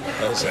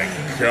 I was like,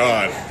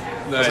 God.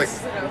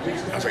 Nice.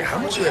 I was like, how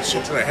much of that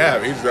shit did I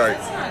have? He's like,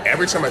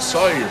 every time I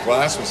saw you, your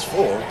glass was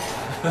full.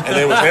 And then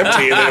it was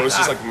empty, and then it was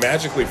just like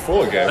magically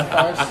full again.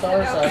 5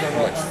 stars, I don't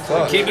know.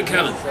 Fuck. Keep it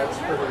coming. That's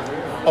pretty good.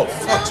 Oh,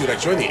 fuck, dude, I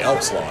joined the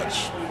Elks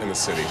Lodge in the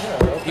city.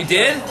 You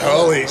did?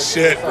 Holy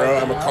shit, bro.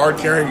 I'm a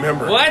card-carrying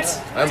member. What?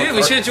 I'm a Dude, we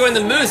card- should have joined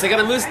the Moose. I got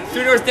a Moose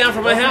 3 doors down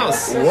from my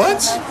house. All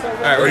What?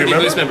 right, Are we're you gonna a be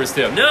member? Moose members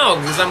too. No,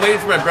 because I'm waiting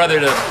for my brother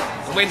to.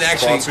 I'm waiting to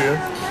actually. Sponsor you?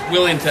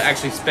 Willing to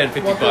actually spend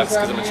 50 bucks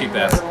because I'm a cheap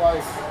ass.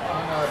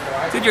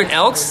 Dude, you're an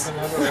Elks?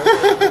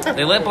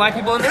 They let black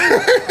people in there?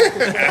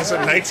 As of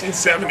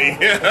 1970.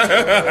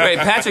 Wait,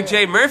 Patrick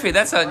J. Murphy,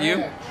 that's not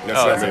you. That's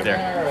Oh, not that's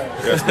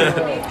me. up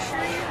there.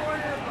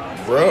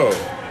 Bro.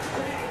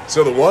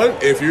 So the one,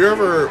 if you're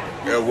ever,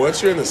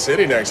 once you're in the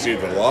city next to you,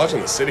 the lodge in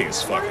the city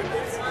is fucking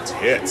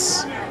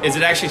tits. Is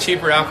it actually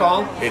cheaper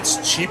alcohol? It's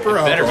cheaper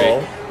better be.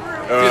 alcohol.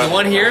 Dude, the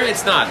one here,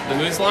 it's not. The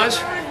Moose Lodge?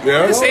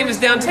 Yeah? The same as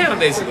downtown,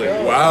 basically.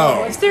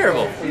 Wow. It's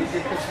terrible.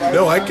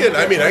 No, I can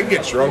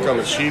get drunk on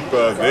the cheap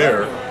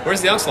there. Where's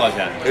the Elks Lodge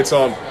at? It's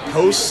on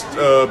Post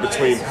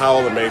between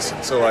Powell and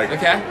Mason. So like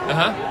Okay,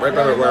 uh-huh. right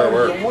by where I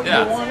work.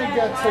 Yeah.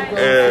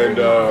 And,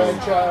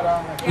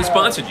 Who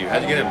sponsored you?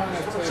 How'd you get him?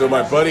 So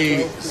my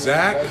buddy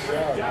Zach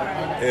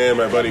and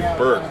my buddy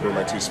Burke were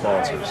my two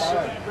sponsors.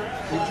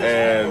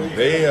 And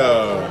they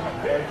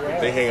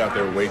hang out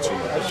there way too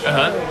much.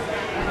 Uh-huh.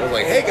 I was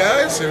like, hey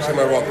guys. Every time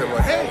I walk in, I'm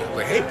like, hey. I'm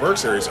like, hey,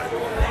 Burke's there. He's like,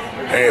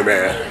 hey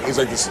man. He's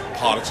like this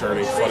pot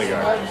attorney, funny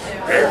guy.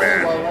 Hey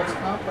man,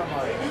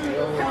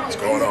 what's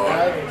going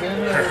on?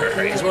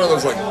 He's one of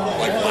those like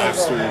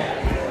laughs through.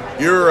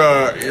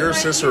 Your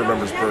sister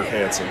remembers Burke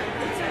Hansen.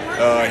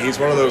 He's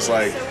one of those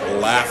like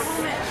laugh.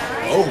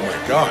 Oh my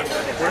god.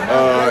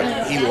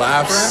 He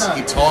laughs.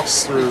 He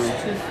talks through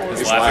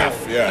his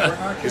laugh.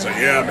 Yeah. He's like,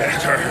 yeah man.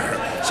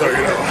 So you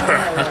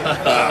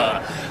know.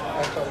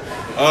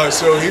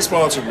 So he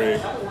sponsored me.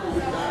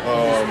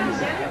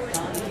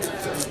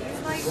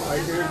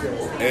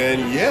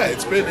 And yeah,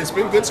 it's been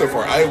good so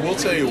far. I will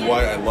tell you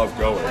why I love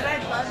going.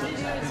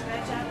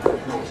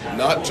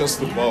 Not just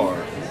the bar,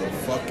 the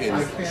fucking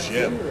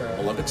gym,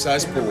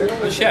 Olympic-sized pool,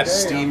 Shit.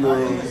 steam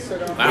room,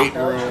 weight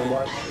room.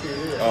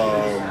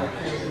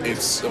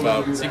 It's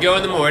about So you go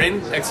in the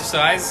morning,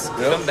 exercise,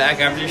 Yep. come back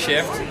after your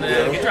shift, and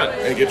then get drunk.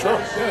 and get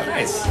drunk. Yeah.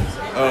 Nice.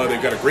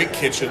 They've got a great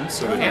kitchen,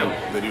 so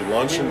they do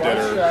lunch and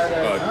dinner.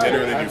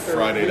 Dinner they do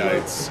Friday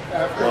nights.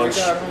 Lunch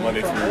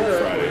Monday through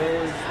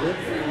Friday.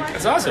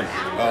 That's awesome.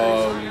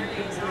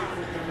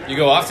 You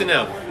go often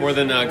now, more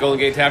than Golden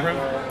Gate Tap Room?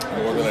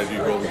 More than I do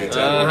Golden Gate.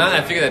 Uh-huh,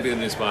 I figured that'd be the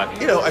new spot.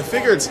 You know, I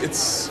figure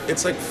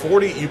it's like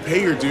 40. You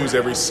pay your dues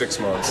every 6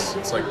 months.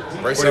 It's like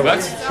breaks 40 out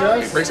bucks?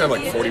 It breaks out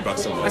like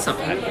 $40 a month. That's not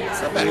bad.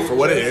 It's not bad for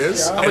what it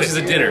is. How much is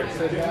a dinner?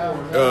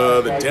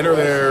 The dinner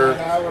there,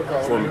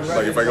 from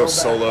like if I go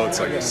solo, it's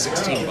like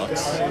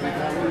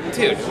 $16.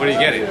 Dude, what are you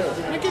getting?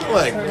 I get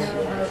like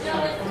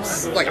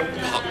a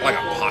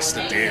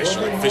pasta dish,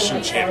 or like fish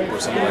and chip, or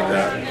something like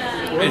that.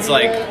 It's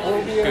like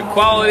good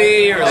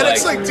quality, or And like...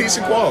 it's like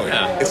decent quality.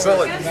 Yeah. It's not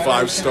like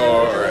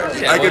 5-star.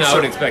 Yeah, I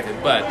wouldn't expect it,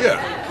 but... Yeah,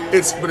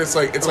 it's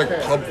like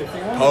pub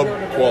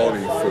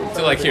quality food.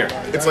 So like here.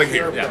 It's like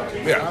here. Yeah.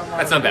 Yeah.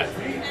 That's not bad.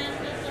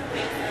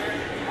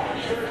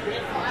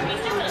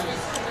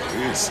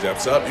 He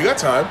steps up. You got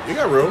time. You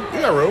got room. You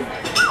got room.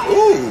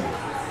 Ooh.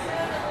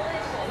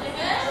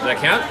 Does that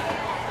count?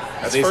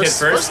 That's Knees hit first?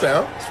 First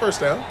down. It's first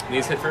down.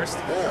 Knees hit first?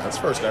 Yeah, that's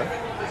first down.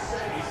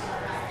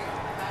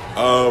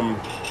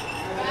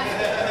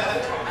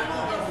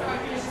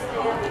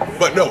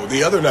 But no,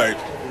 the other night,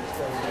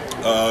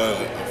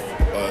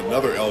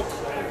 another elk.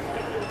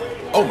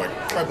 Oh my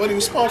buddy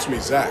who sponsored me,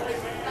 Zach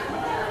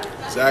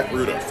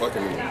Ruda,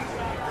 fucking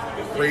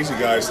crazy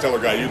guy, stellar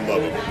guy. You'd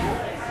love him.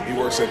 He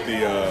works at the.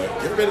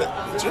 Did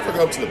you ever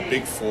go up to the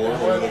Big Four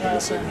when you live in the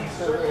city?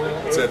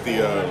 It's at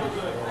the.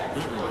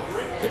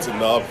 It's in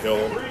Nob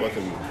Hill,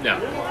 fucking. No.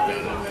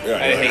 Yeah,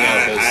 I didn't hang out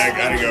with those. I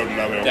gotta go to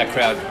Nob Hill. That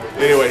crowd.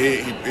 Anyway,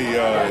 he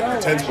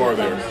attends bar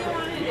there.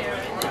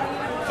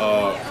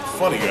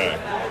 Funny guy.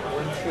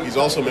 He's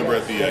also a member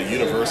at the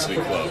University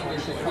Club.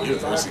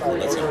 University Club,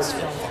 that sounds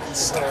fucking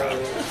style.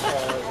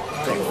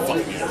 Go to the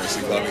fucking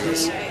University Club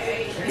because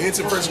me and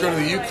some friends are going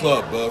to the U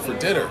Club for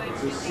dinner.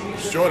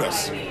 Just join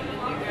us.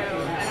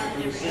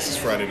 This is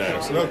Friday night.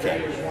 I said,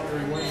 okay.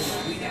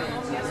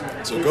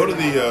 So go to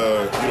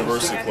the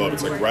University Club.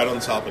 It's like right on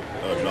top of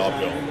Nob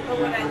Hill,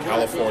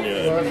 California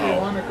and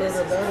Powell.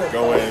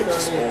 Go in,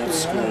 just old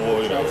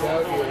school, you know,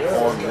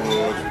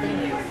 hardwood.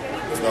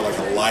 It's got like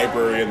a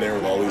library in there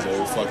with all these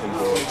old fucking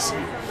books.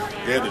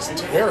 They have this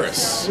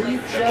terrace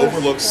that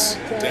overlooks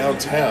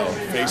downtown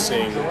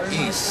facing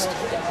east.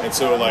 And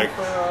so like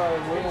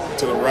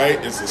to the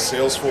right is the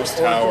Salesforce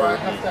Tower.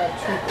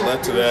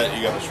 Left to that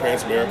you got the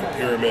Transamerica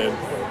Pyramid.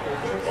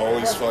 All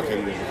these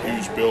fucking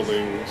huge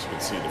buildings. You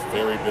can see the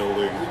ferry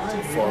building to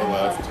the far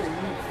left.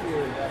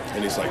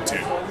 And he's like,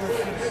 dude,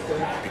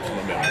 become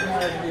a member.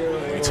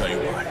 Let me tell you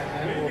why.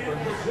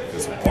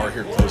 There's a bar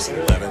here close to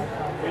 11.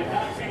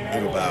 The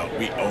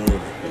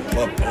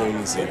club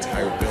owns the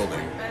entire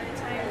building.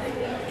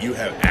 You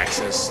have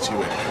access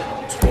to it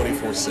 24/7,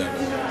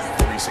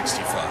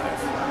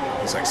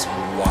 365. It's like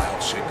some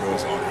wild shit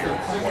goes on here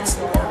once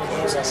the bar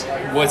closes.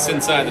 What's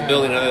inside the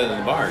building other than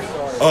the bar?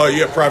 Oh,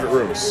 you have private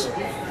rooms.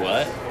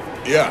 What?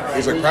 Yeah,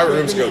 there's like private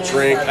rooms to go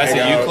drink. That's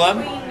hang a U out.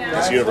 Club?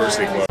 It's a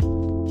University Club.